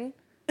let you in,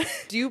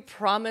 do you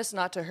promise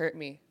not to hurt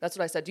me? That's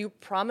what I said. Do you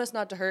promise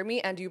not to hurt me?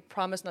 And do you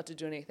promise not to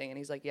do anything? And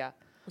he's like, yeah.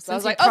 So I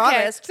was like,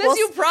 promised, okay, since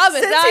you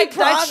promised, I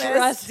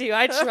trust you.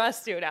 I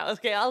trust you now.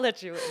 Okay, I'll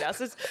let you in now.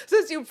 Since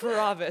you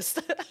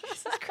promised.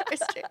 Jesus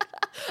Christ.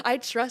 I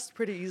trust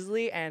pretty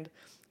easily, and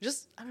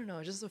just, I don't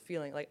know, just a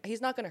feeling. Like,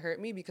 he's not going to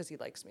hurt me because he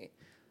likes me.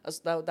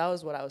 That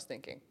was what I was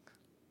thinking.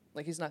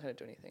 Like, he's not going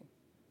to do anything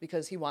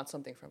because he wants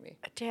something from me.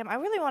 Damn, I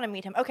really want to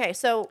meet him. Okay,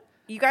 so...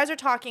 You guys are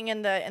talking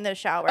in the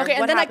shower. Okay,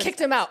 and then I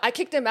kicked him out. I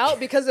kicked him out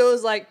because it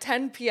was like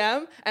 10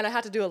 p.m. and I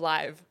had to do a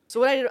live. So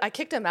what I did, I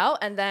kicked him out,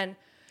 and then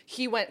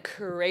he went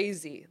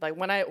crazy. Like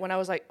when I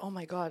was like, oh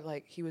my God,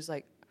 like he was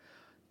like,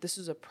 this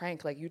is a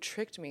prank. Like you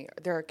tricked me.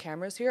 There are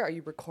cameras here. Are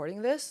you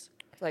recording this?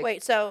 Like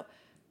wait, so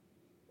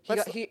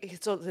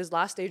so his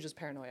last stage was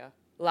paranoia.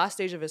 The last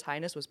stage of his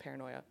highness was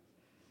paranoia.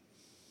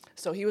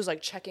 So he was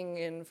like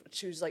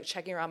she was like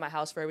checking around my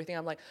house for everything.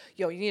 I'm like,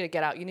 yo, you need to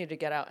get out. You need to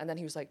get out. And then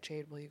he was like,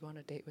 Jade, will you go on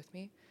a date with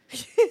me?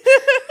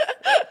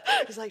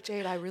 He's like,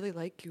 Jade, I really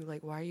like you.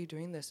 Like, why are you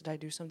doing this? Did I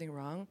do something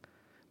wrong?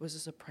 Was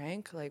this a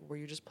prank? Like, were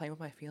you just playing with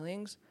my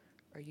feelings?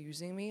 Are you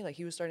using me? Like,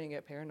 he was starting to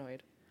get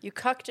paranoid. You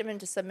cucked him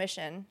into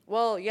submission.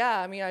 Well, yeah.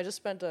 I mean, I just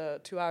spent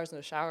 2 hours in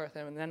the shower with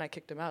him, and then I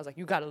kicked him out. I was like,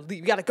 you gotta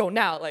leave. You gotta go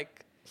now.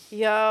 Like,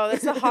 yo,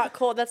 that's a hot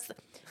cold.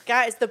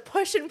 Guys, the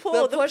push and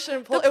pull. The push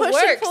and pull. The push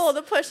and pull.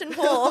 The push and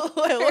pull.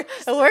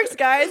 It works,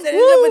 guys. It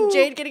ended up with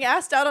Jade getting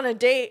asked out on a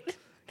date.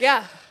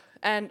 Yeah.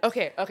 And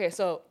okay.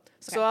 So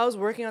I was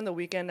working on the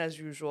weekend as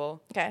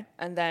usual. Okay.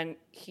 And then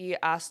he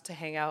asked to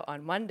hang out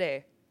on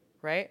Monday,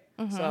 right?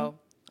 Mm-hmm. So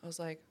I was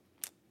like,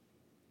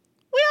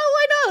 well,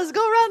 why Let's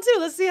go round 2.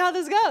 Let's see how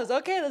this goes.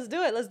 Okay, let's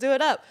do it. Let's do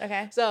it up.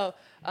 Okay. So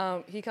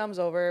he comes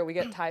over. We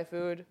get Thai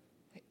food,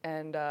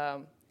 and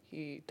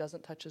he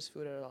doesn't touch his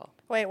food at all.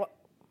 Wait, what?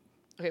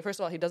 Okay, first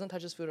of all, he doesn't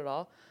touch his food at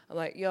all. I'm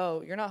like,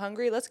 yo, you're not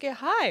hungry? Let's get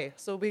high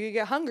so we can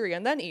get hungry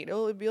and then eat.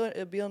 It'd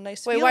be a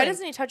nice Wait, feeling. why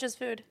doesn't he touch his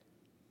food?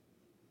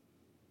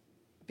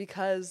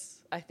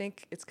 Because I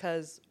think it's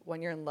because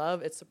when you're in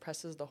love, it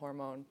suppresses the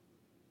hormone.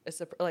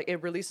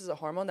 It releases a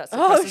hormone that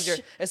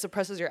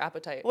suppresses your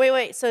appetite.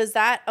 Wait. So is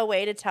that a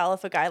way to tell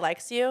if a guy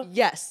likes you?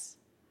 Yes.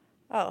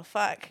 Oh,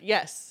 fuck.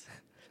 Yes.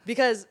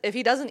 Because if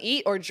he doesn't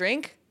eat or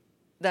drink,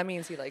 that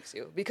means he likes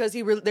you. Because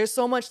there's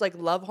so much like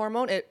love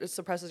hormone, it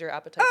suppresses your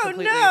appetite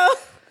completely. Oh,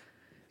 no.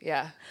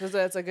 Yeah,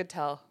 that's a good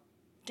tell.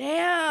 Damn.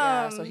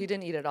 Yeah, so he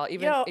didn't eat at all,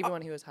 even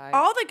when he was high.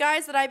 All the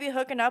guys that I be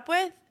hooking up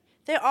with,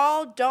 they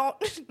all don't,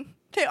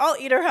 they all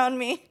eat around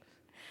me.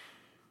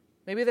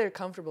 Maybe they're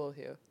comfortable with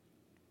you.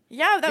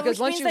 Yeah, that means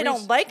they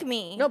don't like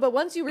me. No, but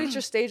once you reach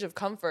your stage of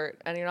comfort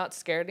and you're not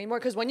scared anymore,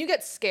 because when you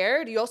get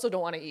scared, you also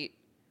don't want to eat.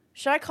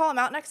 Should I call him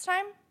out next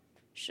time?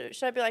 Should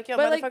I be like, yo,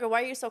 motherfucker,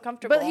 why are you so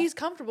comfortable? But he's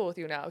comfortable with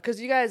you now,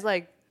 because you guys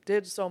like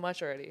did so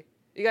much already.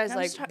 You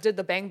guys did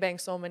the bang bang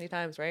so many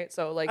times, right?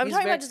 So like I'm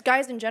talking about just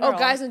guys in general. Oh,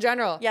 guys in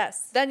general.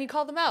 Yes. Then you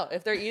call them out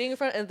if they're eating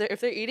if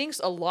they're eating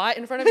a lot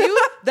in front of you.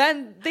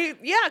 Then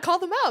call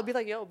them out. Be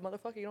like, yo,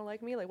 motherfucker, you don't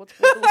like me? Like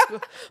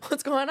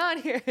what's going on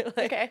here?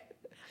 Like, okay,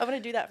 I'm gonna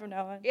do that from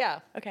now on. Yeah.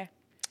 Okay.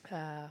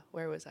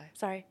 Where was I?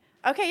 Sorry.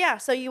 Okay, yeah.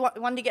 So you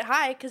wanted to get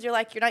high because you're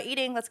like, you're not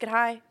eating. Let's get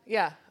high.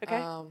 Yeah.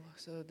 Okay.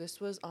 So this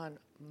was on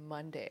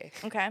Monday.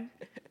 Okay.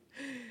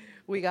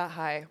 We got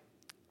high.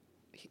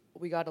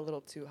 We got a little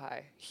too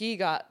high. He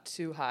got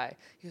too high.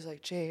 He was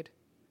like, Jade,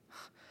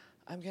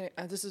 I'm getting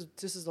this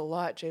is a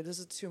lot, Jade. This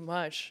is too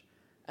much.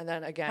 And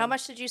then again, how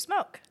much did you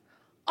smoke?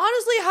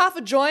 Honestly, half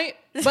a joint,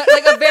 but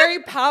like a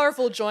very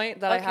powerful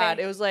joint that I had.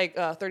 It was like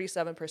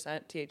 37%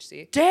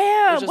 THC.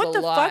 Damn, what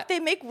the fuck? They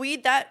make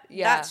weed that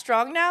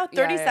strong now?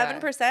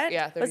 37%?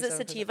 Yeah, 37%. Was it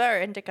sativa or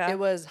indica? It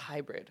was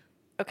hybrid.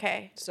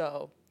 Okay.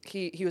 So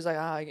he was like,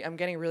 I'm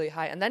getting really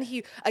high. And then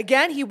he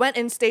went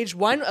in stage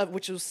 1,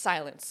 which was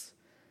silence.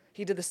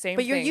 He did the same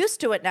thing. But you're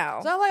used to it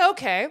now. So I'm like,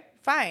 okay.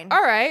 Fine.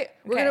 All right.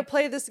 We're going to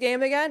play this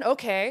game again.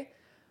 Okay.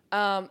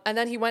 And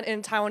then he went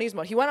in Taiwanese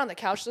mode. He went on the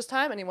couch this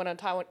time, and he went on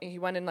Taiwan. He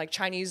went in like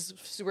Chinese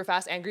super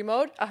fast angry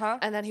mode.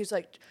 And then he was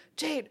like,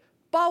 Jade,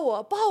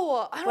 bawa.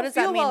 I don't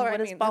feel well right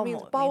now. That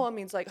means bawa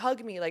means like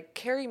hug me, like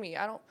carry me.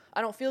 I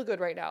don't feel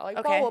good right now. Like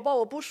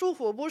bawa, 不舒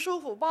服, 不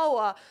舒服,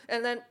 bawa.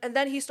 And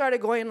then he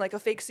started going like a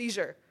fake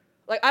seizure.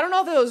 Like I don't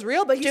know if it was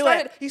real, but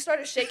he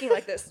started shaking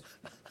like this.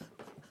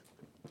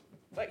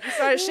 Like he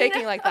started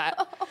shaking like that.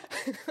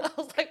 I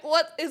was like,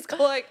 what is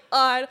going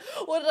on?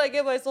 What did I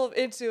get myself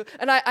into?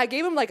 And I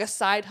gave him like a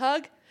side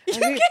hug. You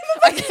gave him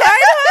a side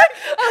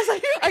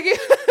hug? I gave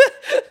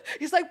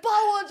he's like,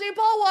 Bawa, Jay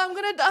Bawa, I'm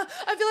gonna die.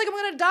 I feel like I'm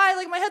gonna die.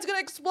 Like my head's gonna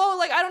explode.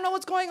 Like I don't know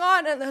what's going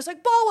on. And I was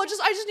like, Bawa, I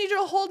just need you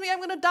to hold me. I'm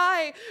gonna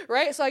die.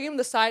 Right? So I gave him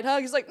the side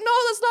hug. He's like, no,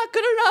 that's not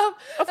good enough.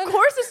 Of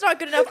course it's not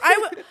good enough.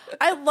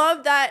 I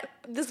love that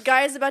this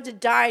guy is about to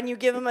die and you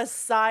give him a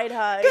side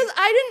hug. Because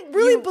I didn't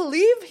really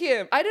believe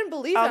him. I didn't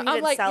believe him.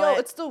 I'm like, yo,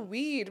 it's the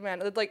weed,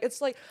 man.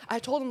 It's like I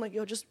told him like,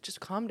 yo, just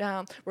calm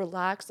down,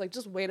 relax, like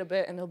just wait a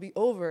bit and it'll be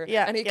over.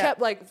 Yeah. And he kept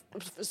like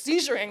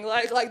seizuring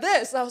like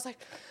this. I was like,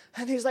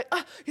 and he's like,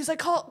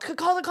 call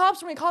the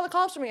cops for me. Call the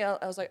cops for me.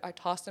 I was like, I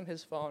tossed him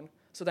his phone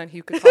so then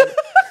he could call.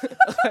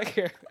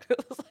 Here.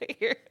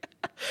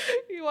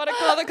 You want to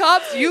call the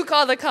cops? You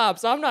call the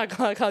cops. I'm not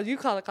calling the cops. You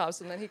call the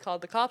cops. And then he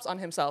called the cops on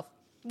himself.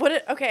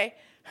 Okay.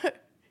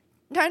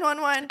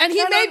 911. And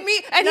he made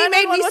me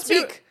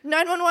speak.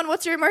 911,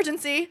 what's your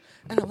emergency?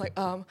 And I'm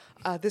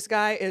like, this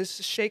guy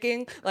is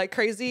shaking like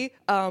crazy.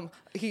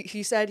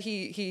 He said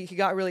he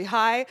got really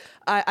high.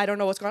 I don't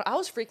know what's going on. I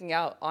was freaking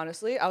out,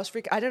 honestly. I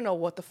didn't know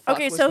what the fuck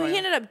was so going he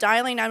ended up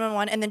dialing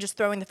 911 and then just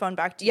throwing the phone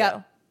back to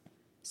you.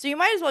 So you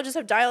might as well just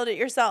have dialed it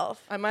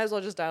yourself. I might as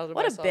well just dial it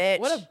myself. What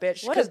a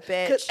bitch. What a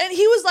bitch. And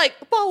he was like,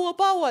 bawa,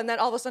 bawa. And then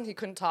all of a sudden he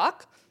couldn't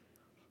talk.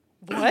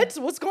 What?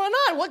 What's going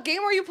on? What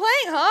game are you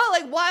playing, huh?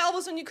 Like, why all of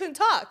a sudden you couldn't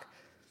talk?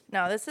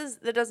 No,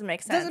 that doesn't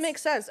make sense. It doesn't make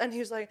sense. And he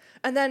was like,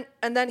 and then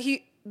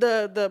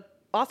the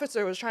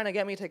officer was trying to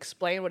get me to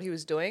explain what he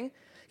was doing.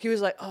 He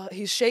was like, oh,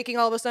 he's shaking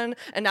all of a sudden,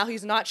 and now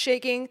he's not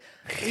shaking.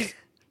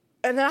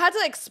 And then I had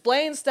to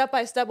explain step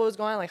by step what was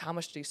going on, like how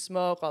much did he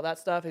smoke, all that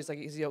stuff. He's like,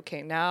 is he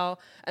okay now?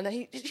 And then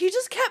he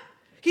just kept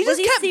doing.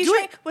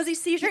 Was he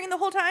seizuring the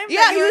whole time?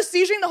 Yeah, he was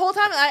seizuring the whole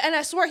time, and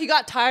I swear he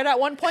got tired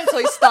at one point, so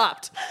he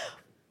stopped.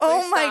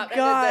 Oh my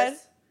God.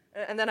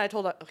 And then I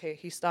told him, okay,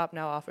 he stopped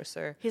now,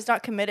 officer. He's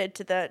not committed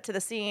to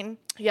the scene.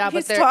 Yeah,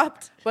 he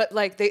stopped. But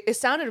like it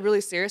sounded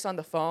really serious on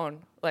the phone,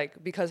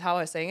 like because how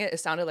I was saying it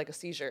sounded like a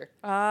seizure.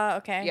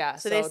 Okay. Yeah,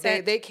 so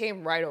they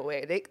came right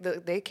away.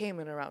 They came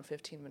in around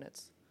 15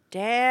 minutes.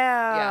 Damn.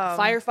 Yeah,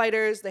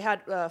 firefighters. They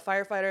had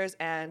firefighters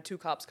and 2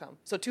 cops come.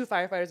 So 2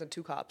 firefighters and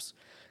 2 cops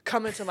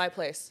come into my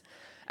place.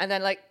 And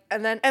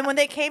when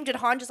they came, did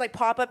Han just like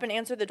pop up and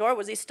answer the door?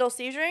 Was he still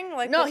seizuring?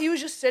 Like no, he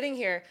was just sitting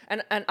here.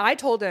 And I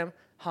told him,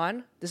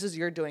 Han, this is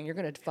your doing. You're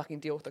going to fucking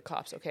deal with the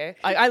cops, okay?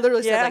 I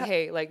literally said, like,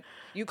 hey, like,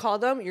 you call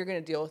them, you're going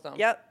to deal with them.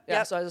 Yep.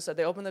 Yeah, so as I said,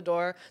 they opened the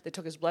door, they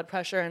took his blood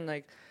pressure, and,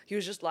 like, he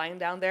was just lying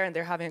down there, and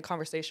they're having a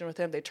conversation with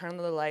him. They turned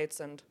on the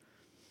lights, and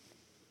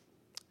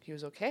he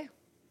was okay.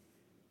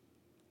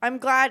 I'm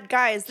glad,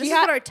 guys. This is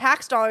what our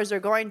tax dollars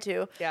are going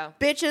to. Yeah.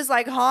 Bitches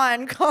like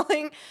Han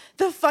calling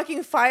the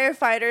fucking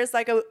firefighters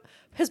like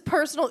his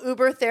personal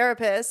Uber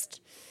therapist.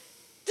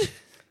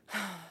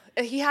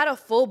 He had a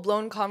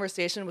full-blown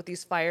conversation with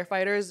these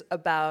firefighters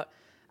about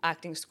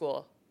acting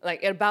school,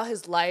 like about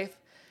his life,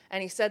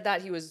 and he said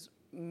that he was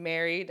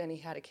married and he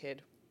had a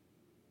kid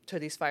to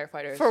these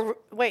firefighters.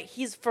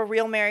 He's for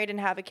real married and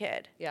have a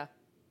kid. Yeah.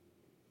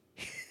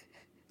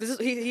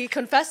 He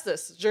confessed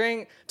this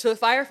to the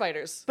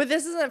firefighters. But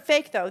this isn't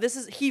fake though. This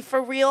is he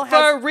for real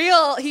has.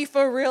 He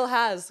for real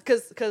has,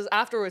 because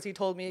afterwards he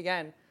told me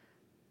again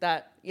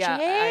that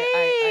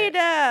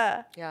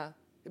Jada. Yeah,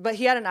 but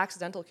he had an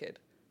accidental kid.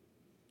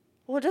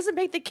 Well, it doesn't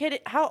make the kid.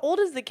 How old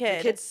is the kid?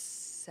 The kid's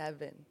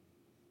 7.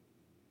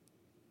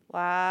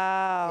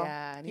 Wow.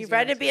 Yeah. And you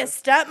ready to be a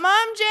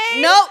stepmom,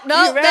 Jade? No.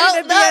 You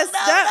ready to be a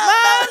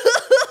stepmom?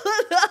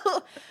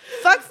 No.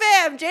 Fuck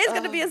fam. Jade's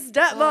gonna be a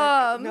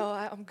stepmom. No,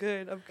 I'm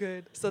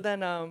good. So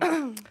then,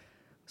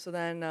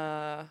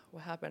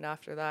 what happened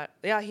after that?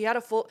 Yeah, he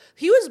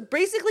was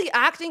basically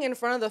acting in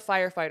front of the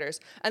firefighters.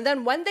 And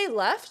then when they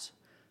left,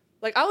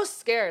 like, I was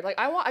scared. Like,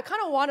 I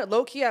kind of wanted,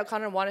 low-key, I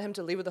kind of wanted him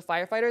to leave with the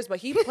firefighters, but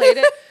he played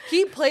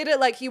it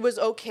like he was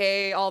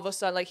okay all of a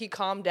sudden. Like, he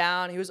calmed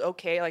down. He was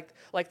okay.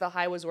 Like the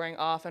high was wearing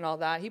off and all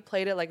that. He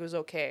played it like it was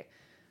okay.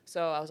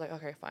 So I was like,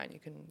 okay, fine.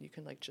 You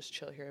can like, just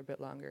chill here a bit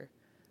longer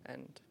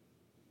and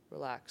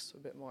relax a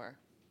bit more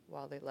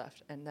while they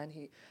left. And then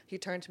he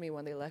turned to me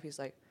when they left. He's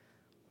like,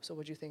 so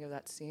what'd you think of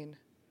that scene?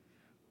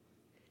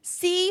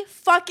 See,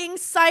 fucking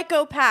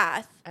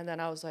psychopath. And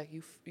then I was like,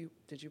 you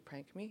did you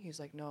prank me? He's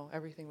like, no,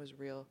 everything was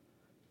real.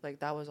 Like,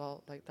 that was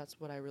all, like, that's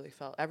what I really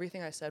felt.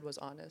 Everything I said was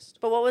honest.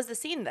 But what was the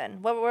scene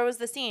then? Where was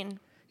the scene?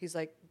 He's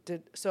like,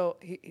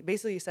 he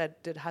basically said,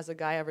 has a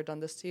guy ever done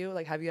this to you?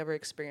 Like, have you ever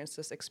experienced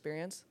this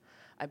experience?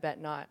 I bet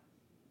not.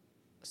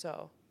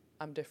 So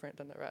I'm different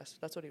than the rest.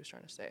 That's what he was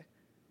trying to say.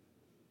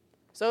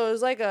 So it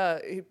was like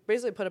he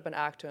basically put up an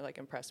act to, like,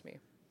 impress me.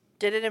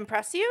 Did it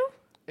impress you?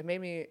 It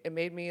made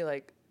me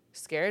like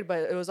scared,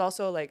 but it was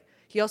also like,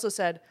 he also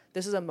said,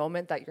 this is a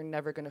moment that you're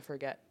never going to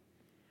forget.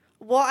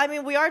 Well, I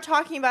mean, we are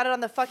talking about it on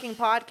the fucking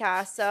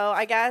podcast, so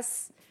I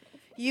guess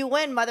you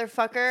win,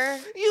 motherfucker.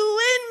 You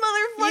win,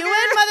 motherfucker. You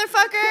win,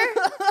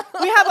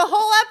 motherfucker. We have a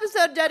whole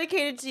episode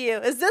dedicated to you.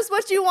 Is this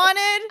what you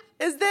wanted?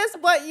 Is this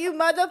what you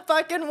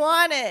motherfucking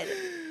wanted?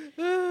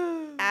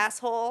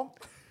 Asshole.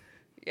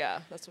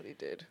 Yeah, that's what he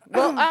did.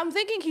 Well, I'm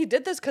thinking he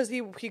did this because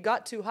he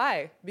got too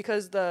high.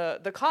 Because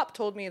the cop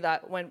told me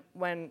that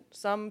when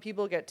some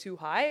people get too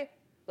high,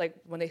 like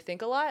when they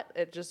think a lot,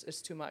 it just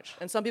is too much.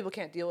 And some people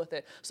can't deal with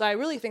it. So I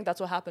really think that's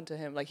what happened to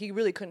him. Like, he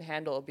really couldn't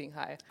handle being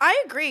high.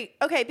 I agree.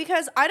 Okay,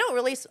 because I don't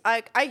really,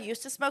 I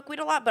used to smoke weed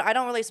a lot, but I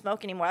don't really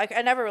smoke anymore. Like,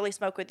 I never really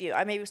smoke with you.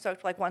 I maybe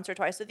smoked like once or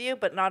twice with you,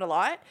 but not a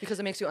lot.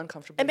 Because it makes you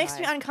uncomfortable. It makes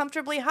me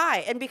uncomfortably high.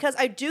 And because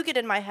I do get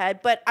in my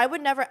head, but I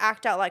would never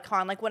act out like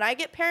Han. Like, when I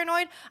get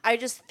paranoid, I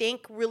just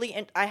think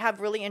I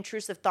have really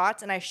intrusive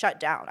thoughts and I shut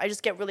down. I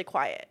just get really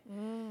quiet.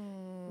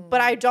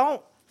 But I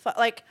don't,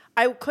 like,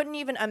 I couldn't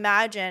even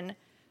imagine...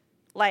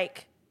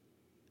 Like,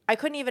 I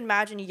couldn't even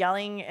imagine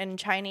yelling in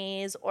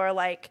Chinese or,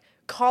 like,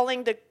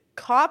 calling the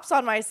cops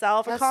on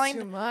myself or calling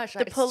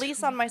the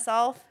police on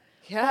myself.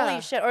 Yeah.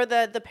 Holy shit. Or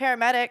the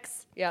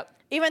paramedics. Yep.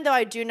 Even though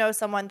I do know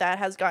someone that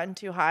has gotten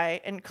too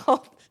high and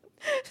called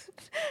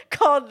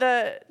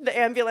the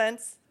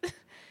ambulance.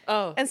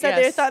 Oh, and said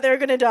they thought they were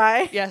going to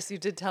die. Yes, you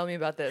did tell me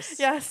about this.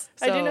 Yes.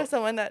 I do know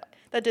someone that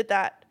did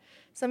that.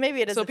 So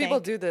maybe it is. So people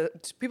do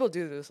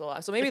this a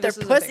lot. So maybe this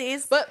is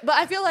pussies. But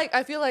I feel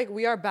like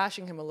we are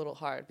bashing him a little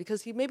hard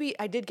because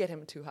I did get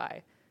him too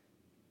high.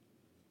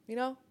 You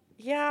know?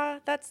 Yeah,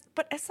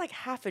 but it's like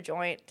half a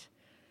joint.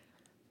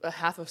 A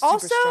half of super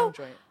strong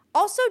joint.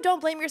 Also, don't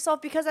blame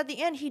yourself because at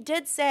the end he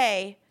did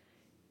say,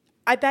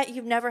 "I bet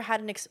you've never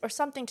had or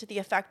something to the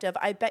effect of,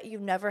 I bet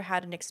you've never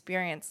had an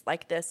experience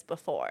like this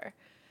before."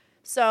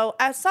 So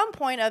at some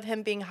point of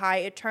him being high,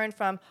 it turned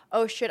from,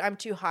 oh shit, I'm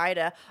too high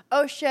to,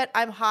 oh shit,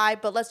 I'm high,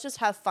 but let's just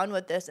have fun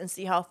with this and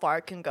see how far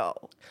it can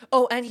go.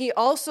 Oh, and he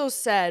also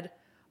said,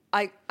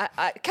 I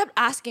kept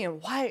asking him,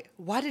 why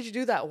did you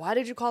do that? Why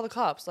did you call the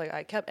cops? Like,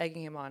 I kept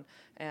egging him on.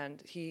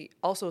 And he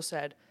also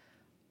said,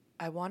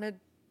 I wanted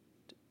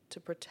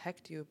to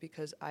protect you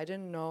because I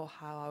didn't know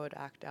how I would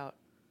act out.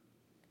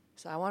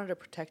 So I wanted to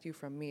protect you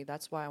from me.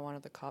 That's why I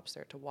wanted the cops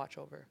there to watch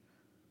over.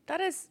 That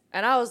is...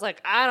 And I was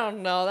like, I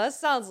don't know. That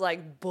sounds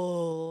like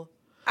bull.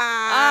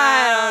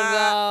 I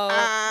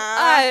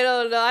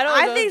don't know.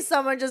 I think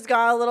someone just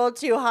got a little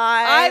too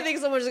high. I think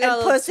someone just got a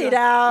little pussied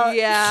out.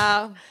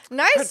 Yeah.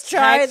 Nice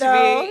try,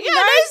 though. Yeah,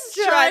 nice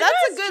try.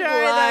 That's a good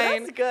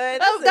line. That's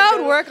good. That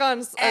would work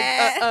on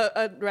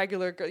a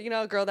regular girl,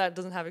 a girl that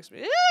doesn't have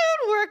experience. It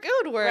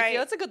would work. Right.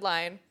 Yeah, it's a good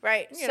line.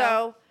 Right.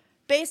 So...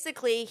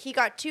 basically he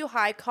got too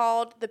high,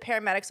 called the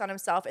paramedics on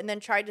himself, and then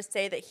tried to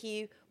say that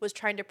he was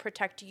trying to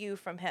protect you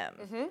from him.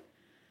 Mm-hmm.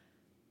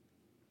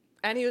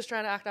 And he was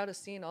trying to act out a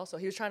scene also.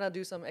 He was trying to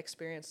do some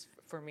experience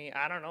for me.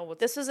 I don't know what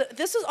This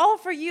is all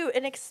for you.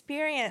 An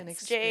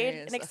experience,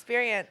 Jade. An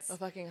experience. A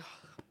fucking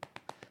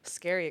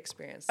scary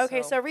experience.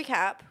 Okay, so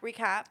recap.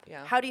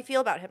 Yeah. How do you feel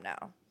about him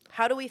now?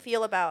 How do we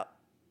feel about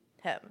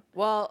him?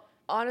 Well,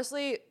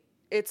 honestly,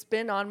 it's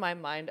been on my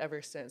mind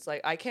ever since.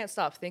 Like, I can't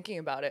stop thinking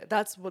about it.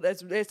 That's what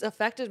it's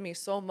affected me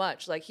so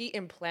much. Like, he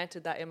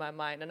implanted that in my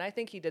mind, and I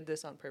think he did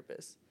this on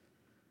purpose.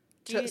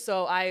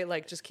 So I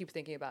like just keep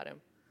thinking about him.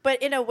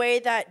 But in a way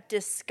that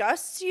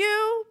disgusts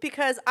you,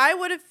 because I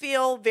would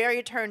feel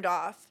very turned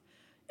off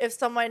if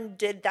someone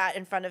did that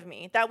in front of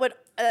me. That would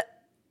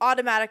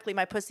automatically,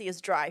 my pussy is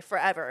dry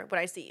forever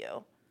when I see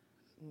you.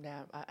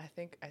 Nah, I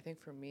think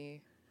for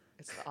me,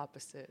 it's the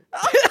opposite.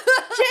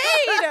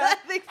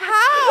 Jade,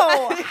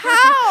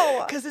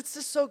 how? Because it's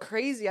just so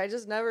crazy. I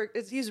just never.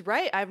 He's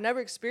right. I've never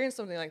experienced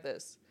something like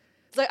this.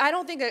 It's like I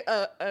don't think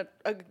a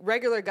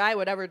regular guy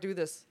would ever do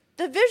this.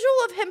 The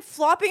visual of him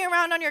flopping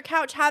around on your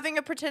couch having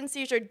a pretend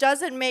seizure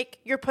doesn't make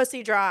your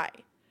pussy dry.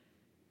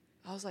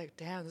 I was like,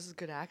 damn, this is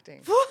good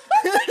acting.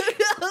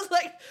 I was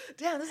like,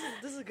 damn, this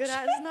is good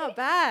acting. This is not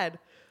bad.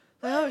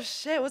 Like, oh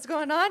shit, what's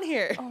going on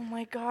here? Oh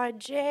my God,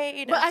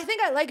 Jade. But I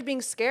think I like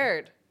being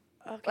scared.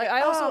 Okay. Like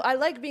I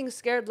like being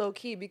scared low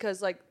key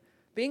because like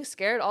being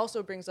scared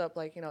also brings up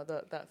like, you know,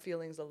 the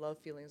love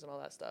feelings and all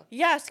that stuff.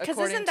 Yes, because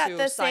isn't that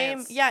the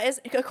science. same? Yeah,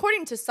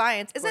 according to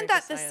science, isn't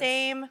that the science.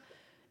 same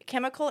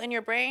chemical in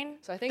your brain?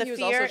 So I think the he was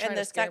fear also trying and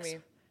to the scare sex, me.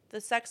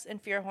 the sex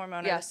and fear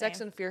hormone. Yeah, are the sex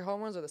same. and fear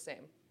hormones are the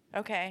same.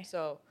 Okay.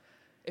 So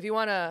if you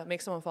want to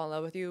make someone fall in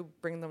love with you,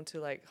 bring them to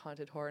like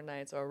haunted horror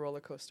nights or a roller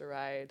coaster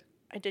ride.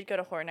 I did go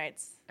to Horror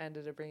Nights. And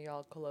did it bring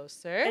y'all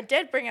closer? It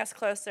did bring us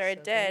closer.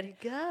 It There did.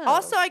 you go.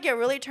 Also, I get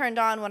really turned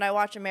on when I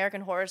watch American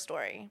Horror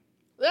Story.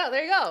 Yeah,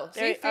 there you go.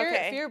 See,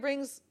 okay. fear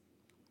brings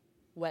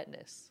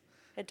wetness.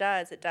 It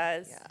does. It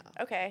does.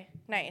 Yeah. Okay.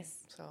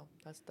 Nice. So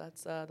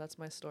that's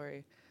my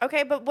story.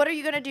 Okay, but what are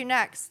you gonna do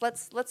next?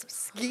 Let's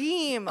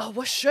scheme. Oh,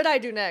 what should I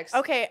do next?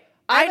 Okay,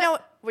 I know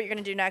what you're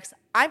gonna do next.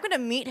 I'm gonna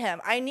meet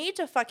him. I need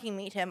to fucking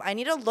meet him. I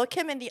need to look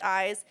him in the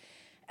eyes,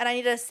 and I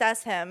need to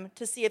assess him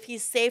to see if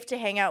he's safe to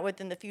hang out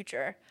with in the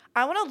future.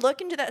 I want to look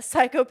into that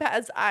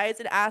psychopath's eyes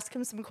and ask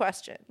him some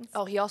questions.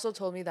 Oh, he also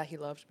told me that he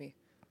loved me.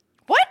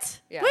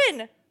 What? Yeah.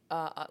 When?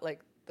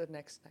 Like the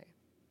next night.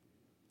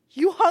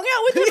 You hung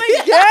out with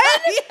him again?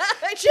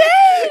 Yeah,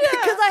 Jade!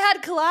 Because I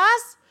had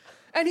class,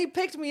 and he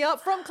picked me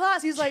up from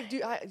class. He's like, "Do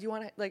you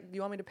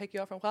want me to pick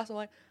you up from class?" I'm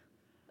like,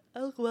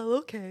 "Oh well,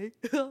 okay.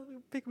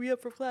 Pick me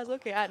up from class,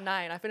 okay." At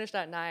 9, I finished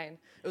at 9.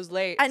 It was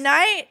late. At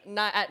night?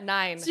 At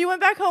 9. So you went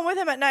back home with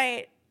him at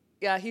night?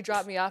 Yeah, he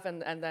dropped me off,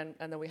 and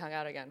then we hung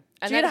out again.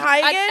 And Did you then get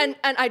high again?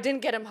 And I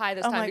didn't get him high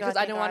this Oh time my because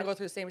God, I didn't thank want to God. go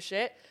through the same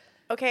shit.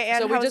 Okay, and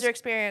So we how was just- your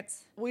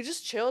experience? We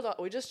just chilled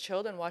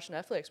and watched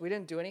Netflix. We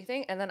didn't do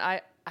anything. And then I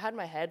had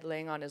my head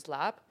laying on his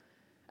lap.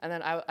 And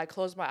then I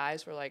closed my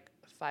eyes for like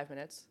 5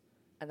 minutes.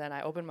 And then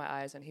I opened my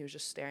eyes and he was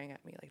just staring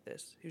at me like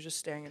this. He was just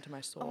staring into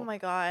my soul. Oh my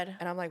God.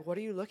 And I'm like, "What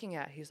are you looking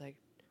at?" He's like,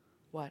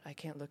 "What? I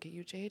can't look at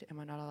you, Jade? Am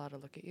I not allowed to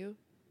look at you?"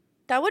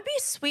 That would be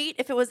sweet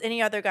if it was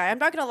any other guy. I'm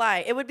not going to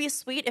lie. It would be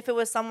sweet if it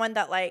was someone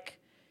that like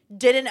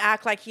didn't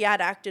act like he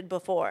had acted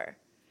before.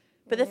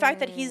 But the fact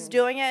that he's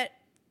doing it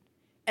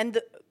and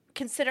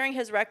considering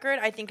his record,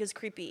 I think is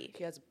creepy.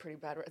 He has a pretty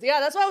bad record.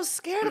 Yeah, that's why I was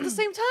scared at the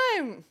same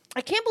time.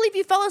 I can't believe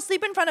you fell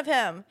asleep in front of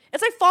him.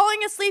 It's like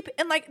falling asleep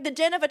in like the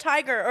den of a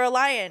tiger or a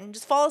lion.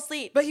 Just fall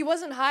asleep. But he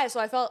wasn't high, so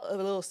I felt a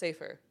little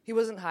safer. He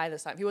wasn't high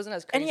this time. He wasn't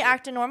as crazy. And he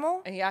acted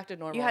normal? And he acted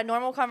normal. You had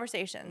normal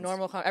conversations.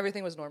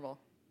 Everything was normal.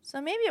 So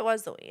maybe it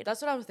was the weed.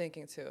 That's what I'm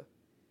thinking too.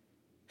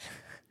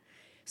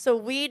 So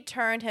weed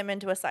turned him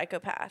into a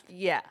psychopath.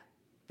 Yeah,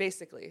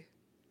 basically.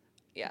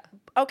 Yeah.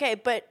 Okay,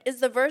 but is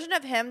the version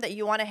of him that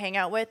you want to hang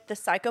out with the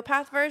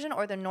psychopath version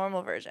or the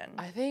normal version?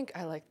 I think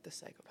I like the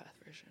psychopath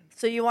version.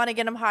 So you want to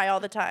get him high all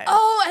the time?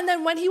 Oh, and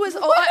then when he was...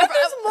 There's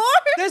more?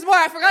 There's more.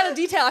 I forgot a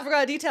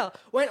detail.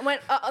 When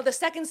the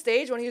second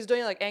stage, when he was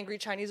doing like angry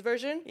Chinese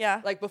version,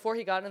 Yeah. like before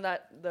he got in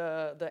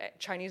the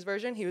Chinese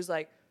version, he was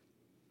like,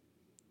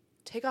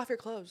 "Take off your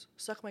clothes,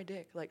 suck my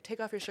dick. Like, take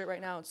off your shirt right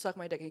now and suck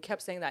my dick." And he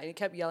kept saying that, and he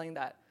kept yelling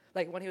that.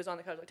 Like, when he was on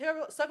the couch,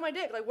 like, "Suck my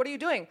dick. Like, what are you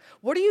doing?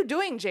 What are you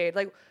doing, Jade?"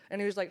 Like, and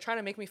he was like trying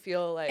to make me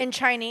feel like... In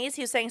Chinese,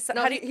 he was saying...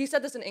 No, he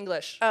said this in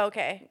English. Oh,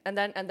 okay. And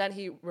then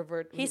he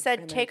reverted. He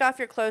said, "Take off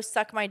your clothes,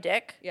 suck my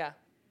dick." Yeah.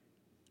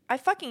 I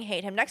fucking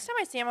hate him. Next time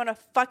I see him, I'm going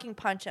to fucking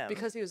punch him.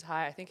 Because he was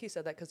high. I think he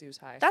said that because he was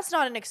high. That's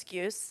not an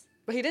excuse.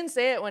 But he didn't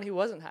say it when he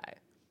wasn't high.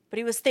 But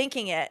he was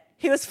thinking it.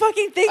 He was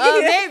fucking thinking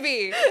it.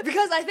 Maybe.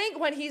 Because I think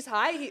when he's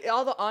high,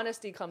 all the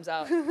honesty comes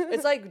out.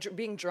 It's like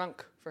being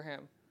drunk for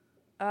him.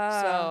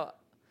 So,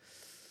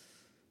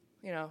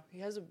 you know, he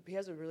has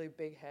a really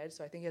big head,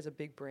 so I think he has a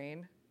big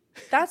brain.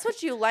 That's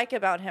what you like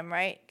about him,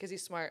 right? Because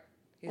he's smart.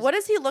 What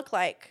does he look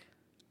like?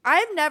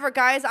 I've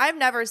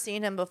never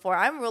seen him before.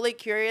 I'm really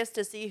curious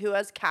to see who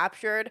has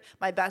captured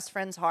my best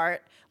friend's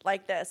heart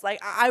like this.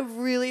 Like, I'm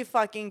really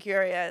fucking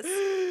curious.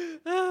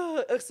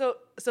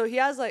 So he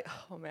has like,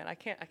 oh man, I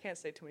can't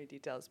say too many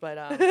details, but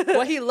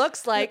what he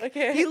looks like,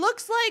 Okay. he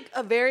looks like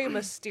a very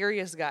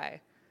mysterious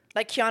guy.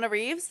 Like Keanu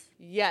Reeves?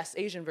 Yes,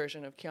 Asian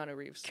version of Keanu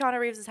Reeves. Keanu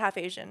Reeves is half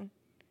Asian.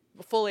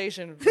 Full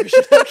Asian version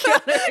of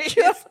Keanu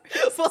Reeves.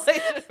 Full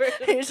Asian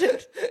version. Asian.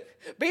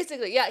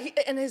 Basically, yeah.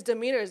 And his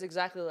demeanor is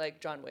exactly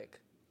like John Wick.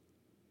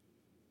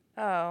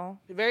 Oh.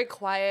 Very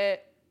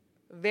quiet,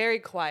 very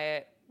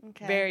quiet,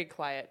 Okay. very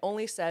quiet.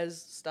 Only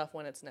says stuff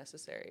when it's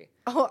necessary.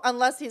 Oh,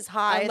 unless he's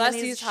high. Unless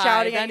then he's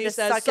shouting high, at then you he to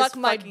says, suck "Suck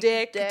his my fucking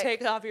dick,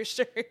 take off your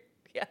shirt."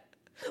 Yeah,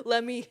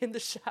 let me in the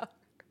shower.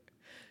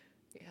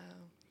 Yeah.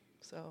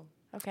 So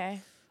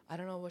Okay. I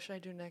don't know what should I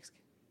do next.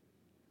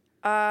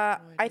 I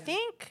idea.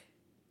 think.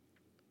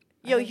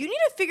 I Yo, think- you need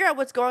to figure out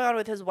what's going on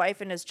with his wife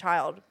and his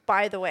child.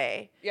 By the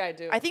way, Yeah, I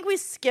do. I think we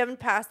skimmed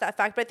past that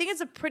fact, but I think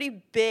it's a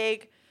pretty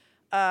big.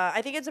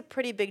 I think it's a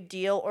pretty big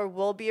deal, or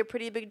will be a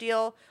pretty big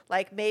deal.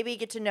 Like maybe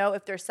get to know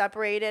if they're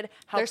separated.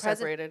 How they're present?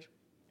 separated.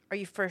 Are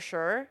you for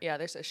sure?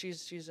 Yeah,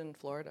 she's in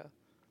Florida.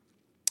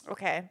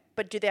 Okay,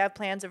 but do they have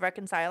plans of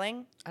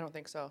reconciling? I don't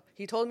think so.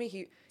 He told me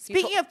he.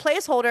 Speaking of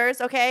placeholders,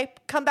 okay,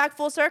 come back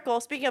full circle.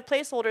 Speaking of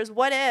placeholders,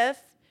 what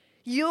if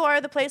you are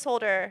the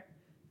placeholder?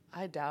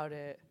 I doubt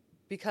it,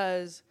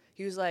 because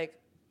he was like,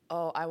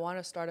 "Oh, I want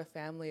to start a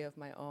family of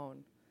my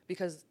own,"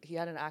 because he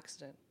had an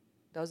accident.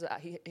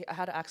 He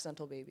had an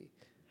accidental baby.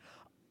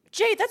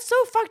 Jay, that's so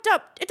fucked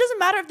up. It doesn't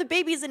matter if the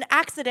baby's an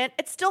accident;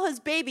 it's still his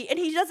baby, and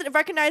he doesn't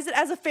recognize it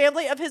as a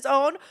family of his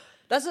own.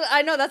 That's what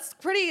I know. That's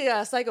pretty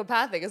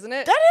psychopathic, isn't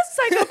it? That is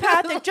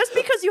psychopathic. Just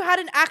because you had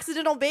an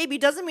accidental baby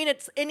doesn't mean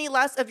it's any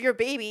less of your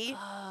baby.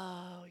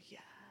 Oh yeah.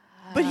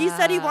 But he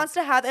said he wants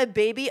to have a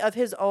baby of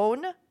his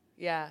own.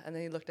 Yeah, and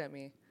then he looked at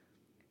me.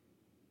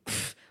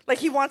 Like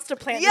he wants to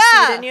plant the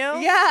seed in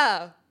you.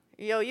 Yeah.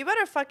 Yo, you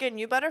better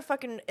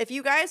fucking, if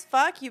you guys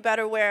fuck, you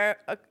better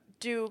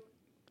do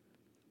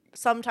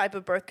some type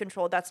of birth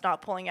control that's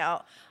not pulling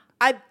out.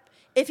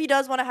 If he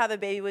does want to have a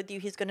baby with you,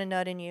 he's gonna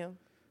nut in you.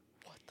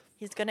 What the?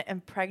 He's gonna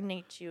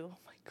impregnate you. Oh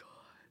my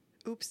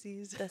god.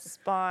 Oopsies. The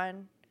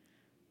spawn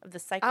of the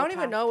psychopath. I don't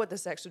even know what the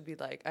sex would be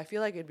like. I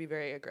feel like it'd be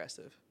very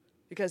aggressive,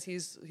 because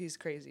he's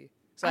crazy.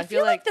 So I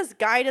feel like this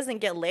guy doesn't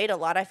get laid a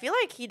lot. I feel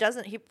like he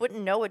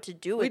wouldn't know what to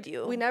do with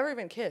you. We never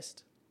even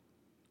kissed.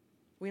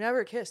 We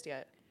never kissed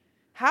yet.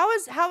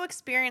 How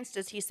experienced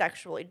is he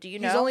sexually? Do you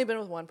know? He's only been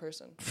with one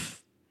person.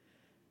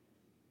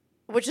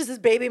 Which is his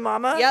baby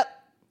mama? Yep.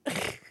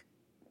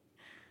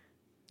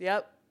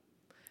 Yep.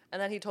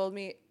 And then he told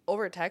me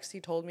over text,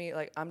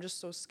 like, I'm just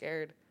so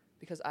scared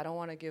because I don't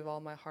want to give all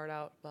my heart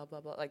out, blah,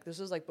 blah, blah. Like, this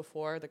was like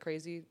before the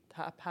crazy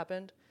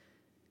happened.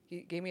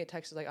 He gave me a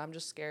text, like, I'm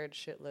just scared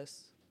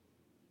shitless.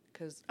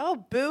 Cause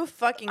Oh, boo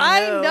fucking who.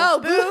 I know,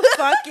 Boo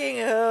fucking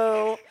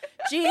who.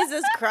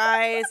 Jesus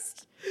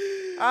Christ.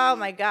 Oh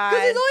my God.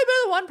 Because he's only been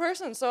with one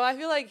person, so I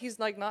feel like he's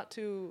like not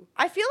too.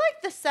 I feel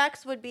like the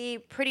sex would be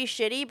pretty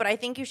shitty, but I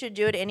think you should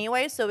do it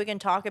anyway so we can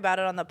talk about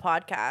it on the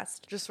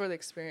podcast. Just for the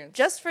experience.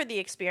 Just for the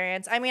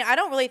experience. I mean, I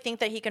don't really think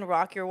that he can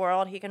rock your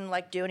world. He can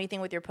like do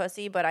anything with your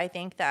pussy, but I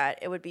think that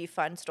it would be a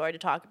fun story to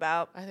talk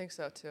about. I think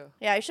so too.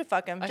 Yeah, you should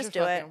fuck him. I Just should do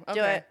fuck it. him. Do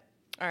Okay. it.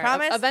 All right.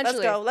 Promise?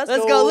 Eventually. Let's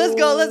Let's go.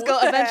 go.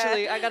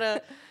 Eventually. I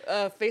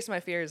gotta face my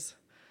fears.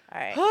 All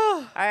right.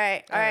 All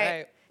right. All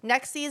right.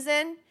 Next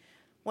season,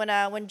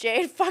 when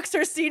Jade fucks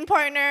her scene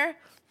partner,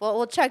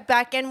 we'll check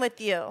back in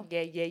with you.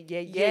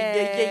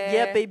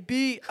 Yeah,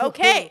 baby.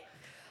 Okay.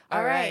 All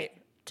All right. right.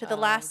 To the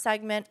last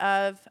segment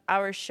of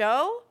our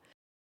show.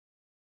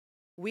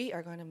 We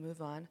are going to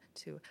move on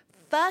to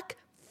Fuck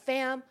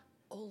Fam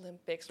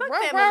Olympics. Fuck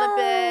Fam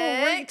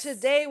Olympics.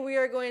 Today we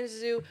are going to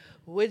do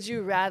Would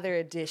You Rather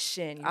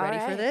edition. You All ready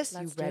for right, this?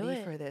 let's You do ready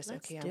it. for this?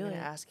 Let's Okay, I'm do going to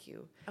it. ask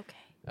you. Okay.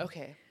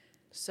 Okay.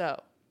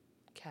 So,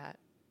 Kat,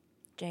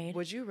 Jade.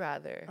 would you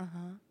rather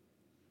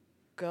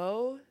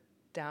go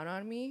down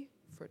on me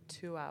for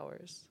 2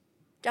 hours?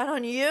 Down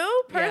on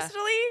you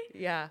personally?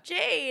 Yeah.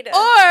 Jade.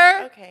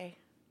 Or Okay.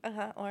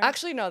 Or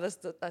actually, no,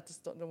 that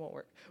just won't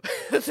work.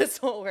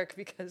 This won't work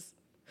because.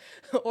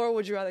 Or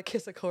would you rather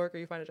kiss a coworker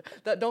you find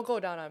don't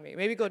go down on me.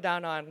 Maybe go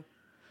down on.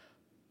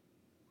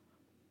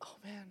 Oh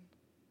man,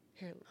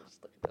 here, let's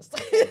look at this.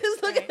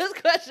 Let's look at this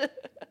question.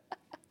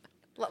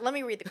 let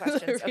me read the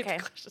questions. Read the Okay.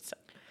 questions.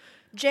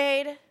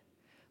 Jade,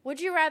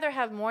 would you rather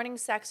have morning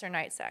sex or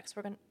night sex?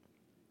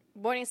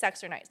 Morning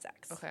sex or night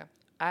sex? Okay,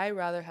 I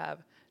rather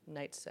have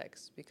night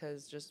sex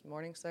because just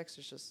morning sex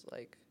is just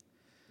like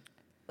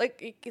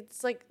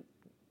it's like.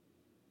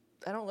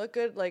 I don't look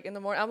good like in the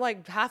morning. I'm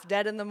like half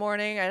dead in the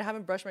morning. I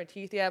haven't brushed my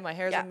teeth yet. My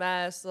hair's Yeah. a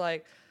mess.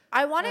 Like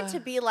I want it to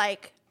be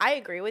like, I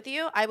agree with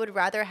you. I would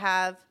rather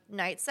have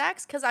night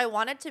sex because I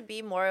want it to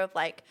be more of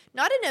like,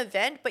 not an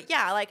event, but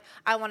yeah, like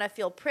I want to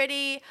feel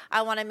pretty.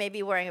 I want to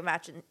maybe wearing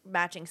a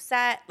matching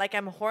set. Like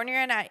I'm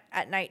hornier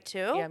at night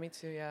too. yeah, me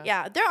too. Yeah.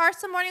 Yeah, there are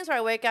some mornings where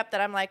I wake up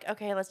that I'm like,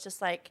 okay, let's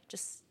just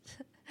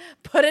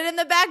put it in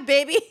the bag,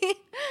 baby.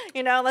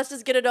 Let's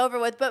just get it over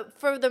with. But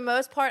for the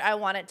most part, I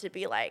want it to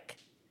be like,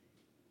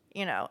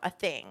 a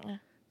thing.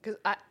 Cause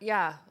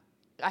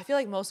I feel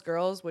like most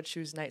girls would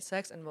choose night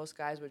sex and most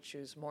guys would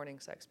choose morning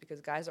sex because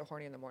guys are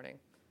horny in the morning.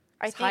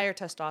 It's higher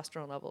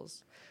testosterone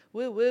levels.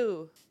 Woo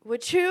woo.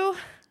 Would you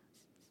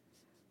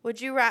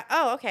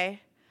oh,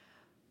 okay.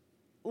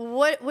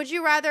 What would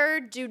you rather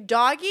do,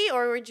 doggy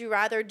or would you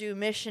rather do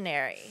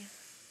missionary?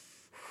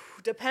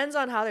 Depends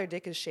on how their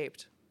dick is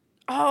shaped.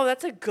 Oh,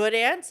 that's a good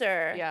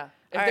answer. Yeah.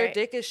 If All their right.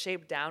 dick is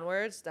shaped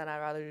downwards, then I'd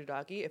rather do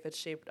doggy. If it's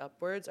shaped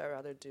upwards, I'd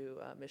rather do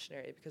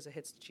missionary because it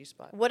hits the G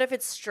spot. What if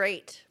it's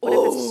straight? What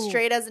if it's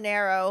straight as an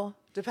arrow?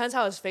 Depends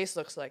how his face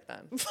looks like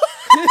then. I'm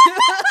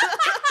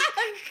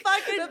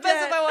fucking Depends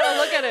dead. if I want to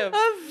look at him.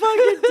 I'm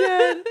fucking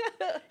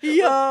dead.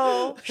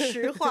 Yo,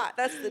 实话.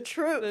 That's the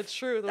truth. The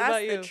truth. What That's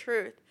about you? the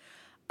truth.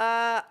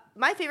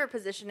 My favorite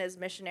position is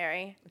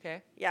missionary.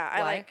 Okay. Yeah,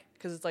 I like.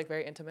 Because it's like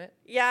very intimate.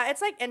 Yeah,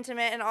 it's like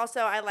intimate, and also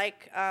I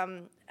like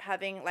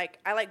having like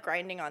I like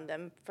grinding on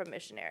them from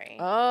missionary.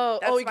 Oh,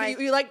 That's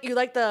you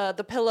like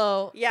the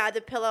pillow. Yeah,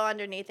 the pillow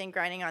underneath and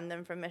grinding on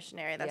them from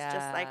missionary. That's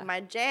just like Yeah. my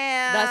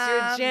jam. That's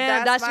your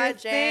jam. That's my your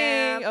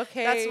thing.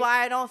 Okay. That's why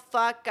I don't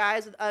fuck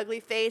guys with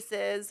ugly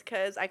faces,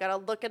 because I gotta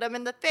look at them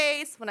in the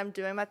face when I'm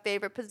doing my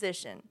favorite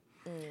position.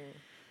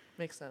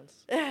 Makes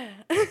sense.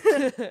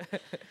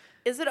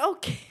 Is it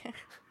okay?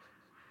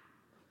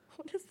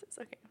 What is this?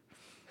 Okay.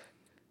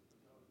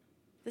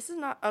 This is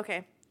not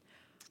okay.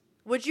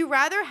 Would you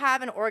rather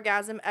have an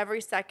orgasm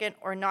every second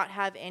or not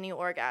have any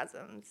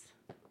orgasms?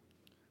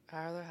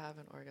 I'd rather have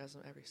an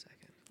orgasm every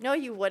second. No,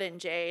 you wouldn't,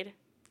 Jade.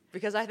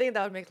 Because I think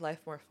that would make life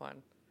more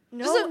fun.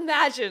 No. Just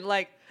imagine,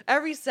 like,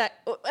 every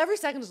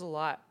second is a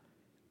lot.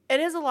 It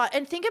is a lot.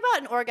 And think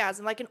about an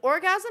orgasm. Like, an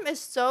orgasm is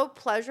so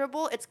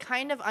pleasurable, it's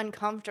kind of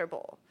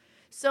uncomfortable.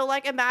 So,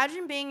 like,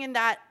 imagine being in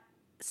that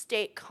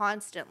state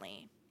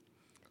constantly.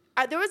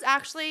 There was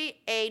actually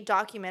a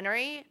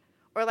documentary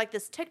or, like,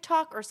 this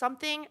TikTok or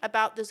something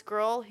about this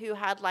girl who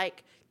had,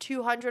 like,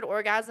 200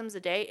 orgasms a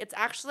day. It's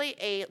actually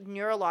a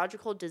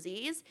neurological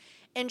disease,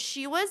 and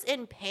she was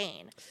in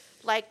pain.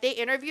 Like, they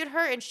interviewed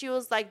her, and she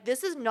was like,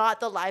 this is not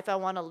the life I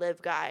want to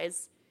live,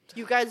 guys.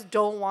 You guys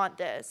don't want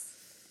this.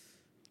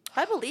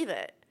 I believe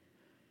it.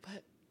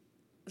 But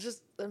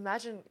just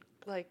imagine,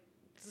 like,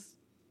 just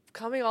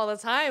coming all the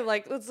time.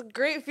 Like, it's a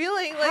great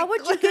feeling. Like, How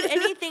would you get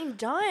anything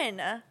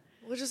done?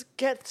 We'll just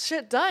get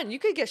shit done. You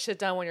could get shit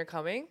done when you're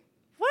coming.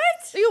 What?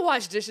 You can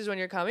wash dishes when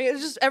you're coming. It's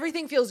just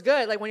everything feels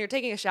good. Like when you're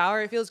taking a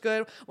shower, it feels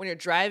good. When you're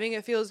driving,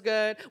 it feels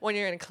good. When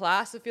you're in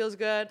class, it feels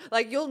good.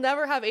 Like you'll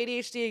never have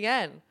ADHD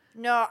again.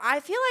 No,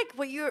 I feel like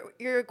what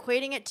you're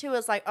equating it to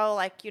is like, oh,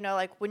 like, you know,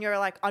 like when you're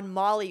like on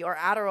Molly or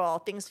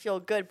Adderall, things feel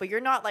good, but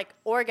you're not like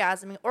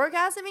orgasming.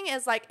 Orgasming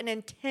is like an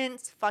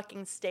intense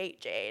fucking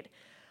state, Jade.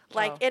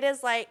 Like it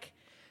is like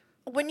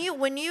when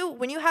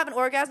you have an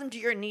orgasm, do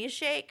your knees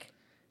shake?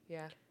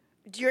 Yeah.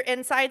 Do your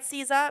inside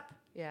seize up?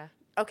 Yeah.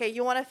 Okay,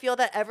 you want to feel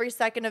that every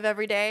second of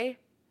every day?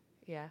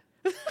 Yeah.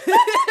 Because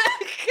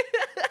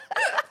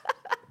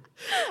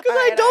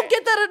I don't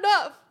get that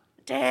enough.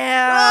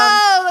 Damn.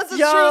 Oh, that's the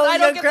truth. I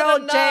don't get girl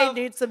that enough. Jade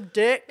needs some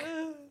dick.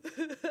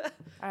 It's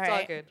all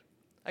right. good.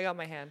 I got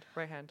my hand,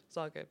 right hand. It's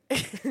all good.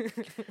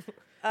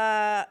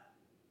 Uh,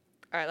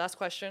 All right, last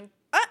question.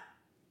 uh,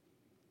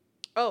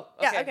 Oh,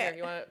 okay. Yeah, okay. Here,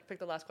 you want to pick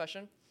the last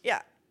question?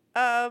 yeah.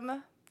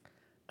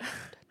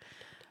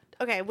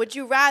 Okay, would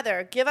you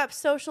rather give up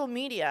social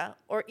media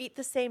or eat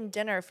the same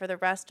dinner for the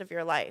rest of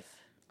your life?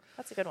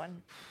 That's a good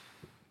one.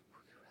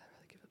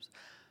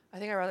 I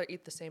think I'd rather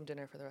eat the same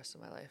dinner for the rest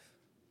of my life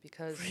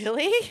because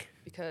Really?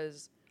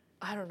 because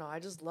I don't know.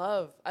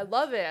 I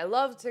love it. I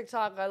love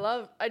TikTok.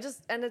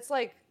 And it's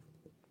like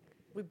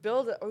we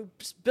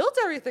just built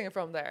everything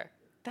from there.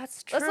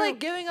 That's true. That's like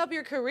giving up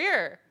your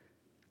career.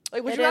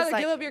 Like, would It you is rather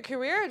like- give up your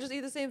career or just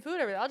eat the same food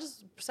every day? I'll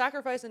just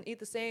sacrifice and eat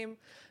the same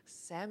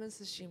salmon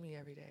sashimi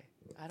every day.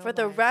 I don't for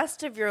the mind.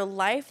 rest of your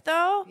life,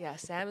 though? Yeah,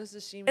 salmon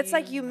sashimi. It's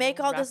like you make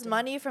all this wrapped in-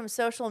 money from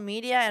social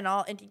media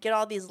and you get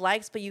all these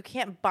likes, but you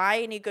can't buy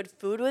any good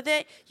food with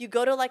it. You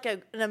go to like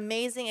an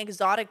amazing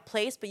exotic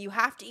place, but you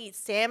have to eat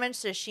salmon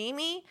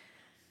sashimi.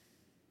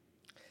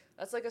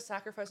 That's like a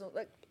sacrifice.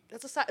 Like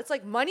it's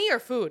like money or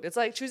food. It's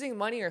like choosing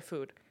money or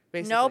food.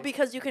 Basically. No,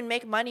 because you can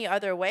make money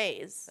other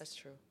ways. That's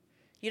true.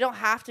 You don't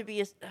have to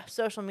be a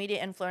social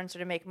media influencer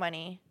to make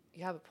money.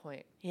 You have a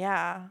point.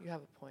 Yeah. You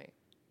have a point.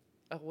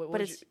 What But would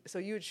you, it's- so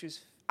you would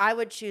choose? I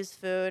would choose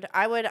food.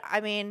 I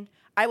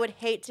would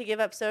hate to give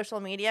up social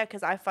media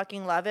because I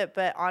fucking love it.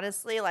 But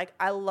honestly, like,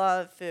 I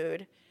love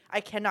food. I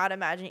cannot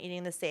imagine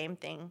eating the same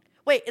thing.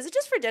 Wait, is it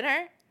just for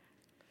dinner?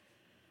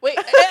 Wait,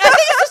 I think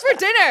it's just for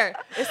dinner.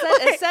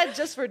 It said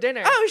just for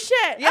dinner. Oh,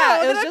 shit. Yeah,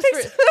 Oh, it then was I just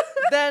picked- for.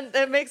 Then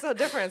it makes a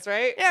difference,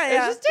 right? Yeah,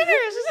 yeah. It's just dinner.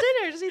 It's just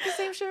dinner. Just eat the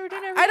same shit for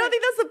dinner. every I don't day.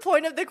 think that's the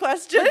point of the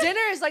question. But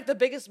dinner is like the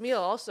biggest meal.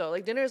 Also,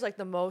 like dinner is like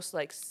the most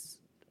like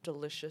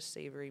delicious,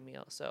 savory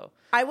meal. So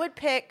I would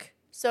pick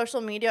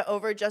social media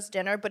over just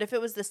dinner, but if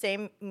it was the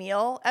same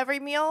meal every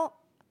meal,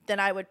 then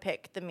I would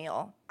pick the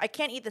meal. I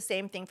can't eat the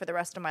same thing for the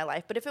rest of my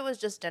life, but if it was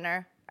just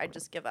dinner, I'd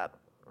just give up.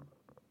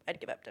 I'd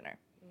give up dinner.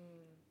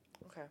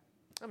 okay,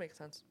 that makes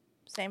sense.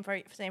 Same for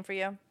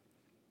you.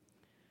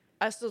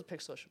 I still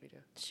pick social media.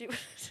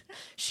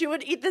 She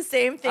would eat the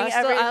same thing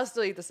I'll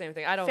still eat the same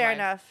thing. I don't Fair mind.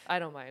 enough. I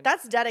don't mind.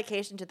 That's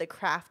dedication to the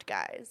craft,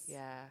 guys.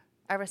 Yeah.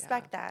 I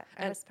respect Yeah. that.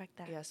 I And, respect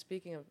that. Yeah,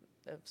 speaking of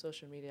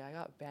social media, I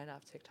got banned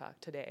off TikTok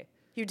today.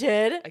 You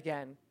did?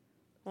 Again.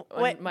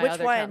 Wait, My which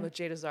other one? account, the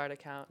Jada Zard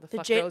account. The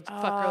fuck Ja- girl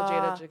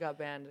Jada got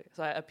banned.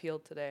 So I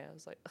appealed today. I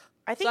was like, ugh.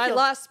 I think so I you'll-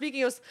 lost.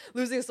 Speaking of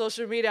losing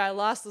social media, I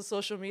lost the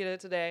social media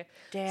today.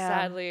 Damn.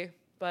 Sadly,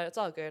 but it's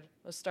all good.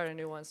 Let's start a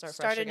new one. Start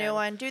fresh a again. new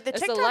one. Dude, the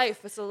it's TikTok... a life.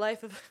 It's a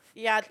life of...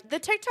 Yeah, the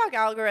TikTok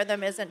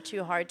algorithm isn't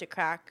too hard to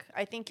crack.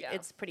 I think Yeah.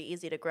 it's pretty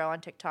easy to grow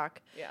on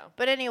TikTok. Yeah.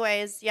 But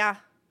anyways, yeah.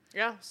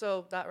 Yeah,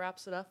 so that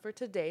wraps it up for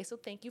today. So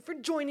thank you for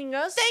joining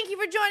us. Thank you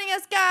for joining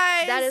us,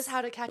 guys. That is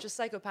How to Catch a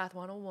Psychopath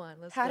 101.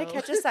 Let's How go. to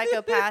Catch a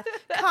Psychopath.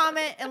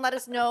 Comment and let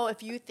us know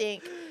if you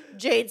think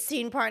Jade's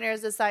scene partner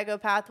is a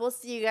psychopath. We'll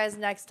see you guys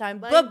next time.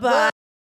 Bye-bye.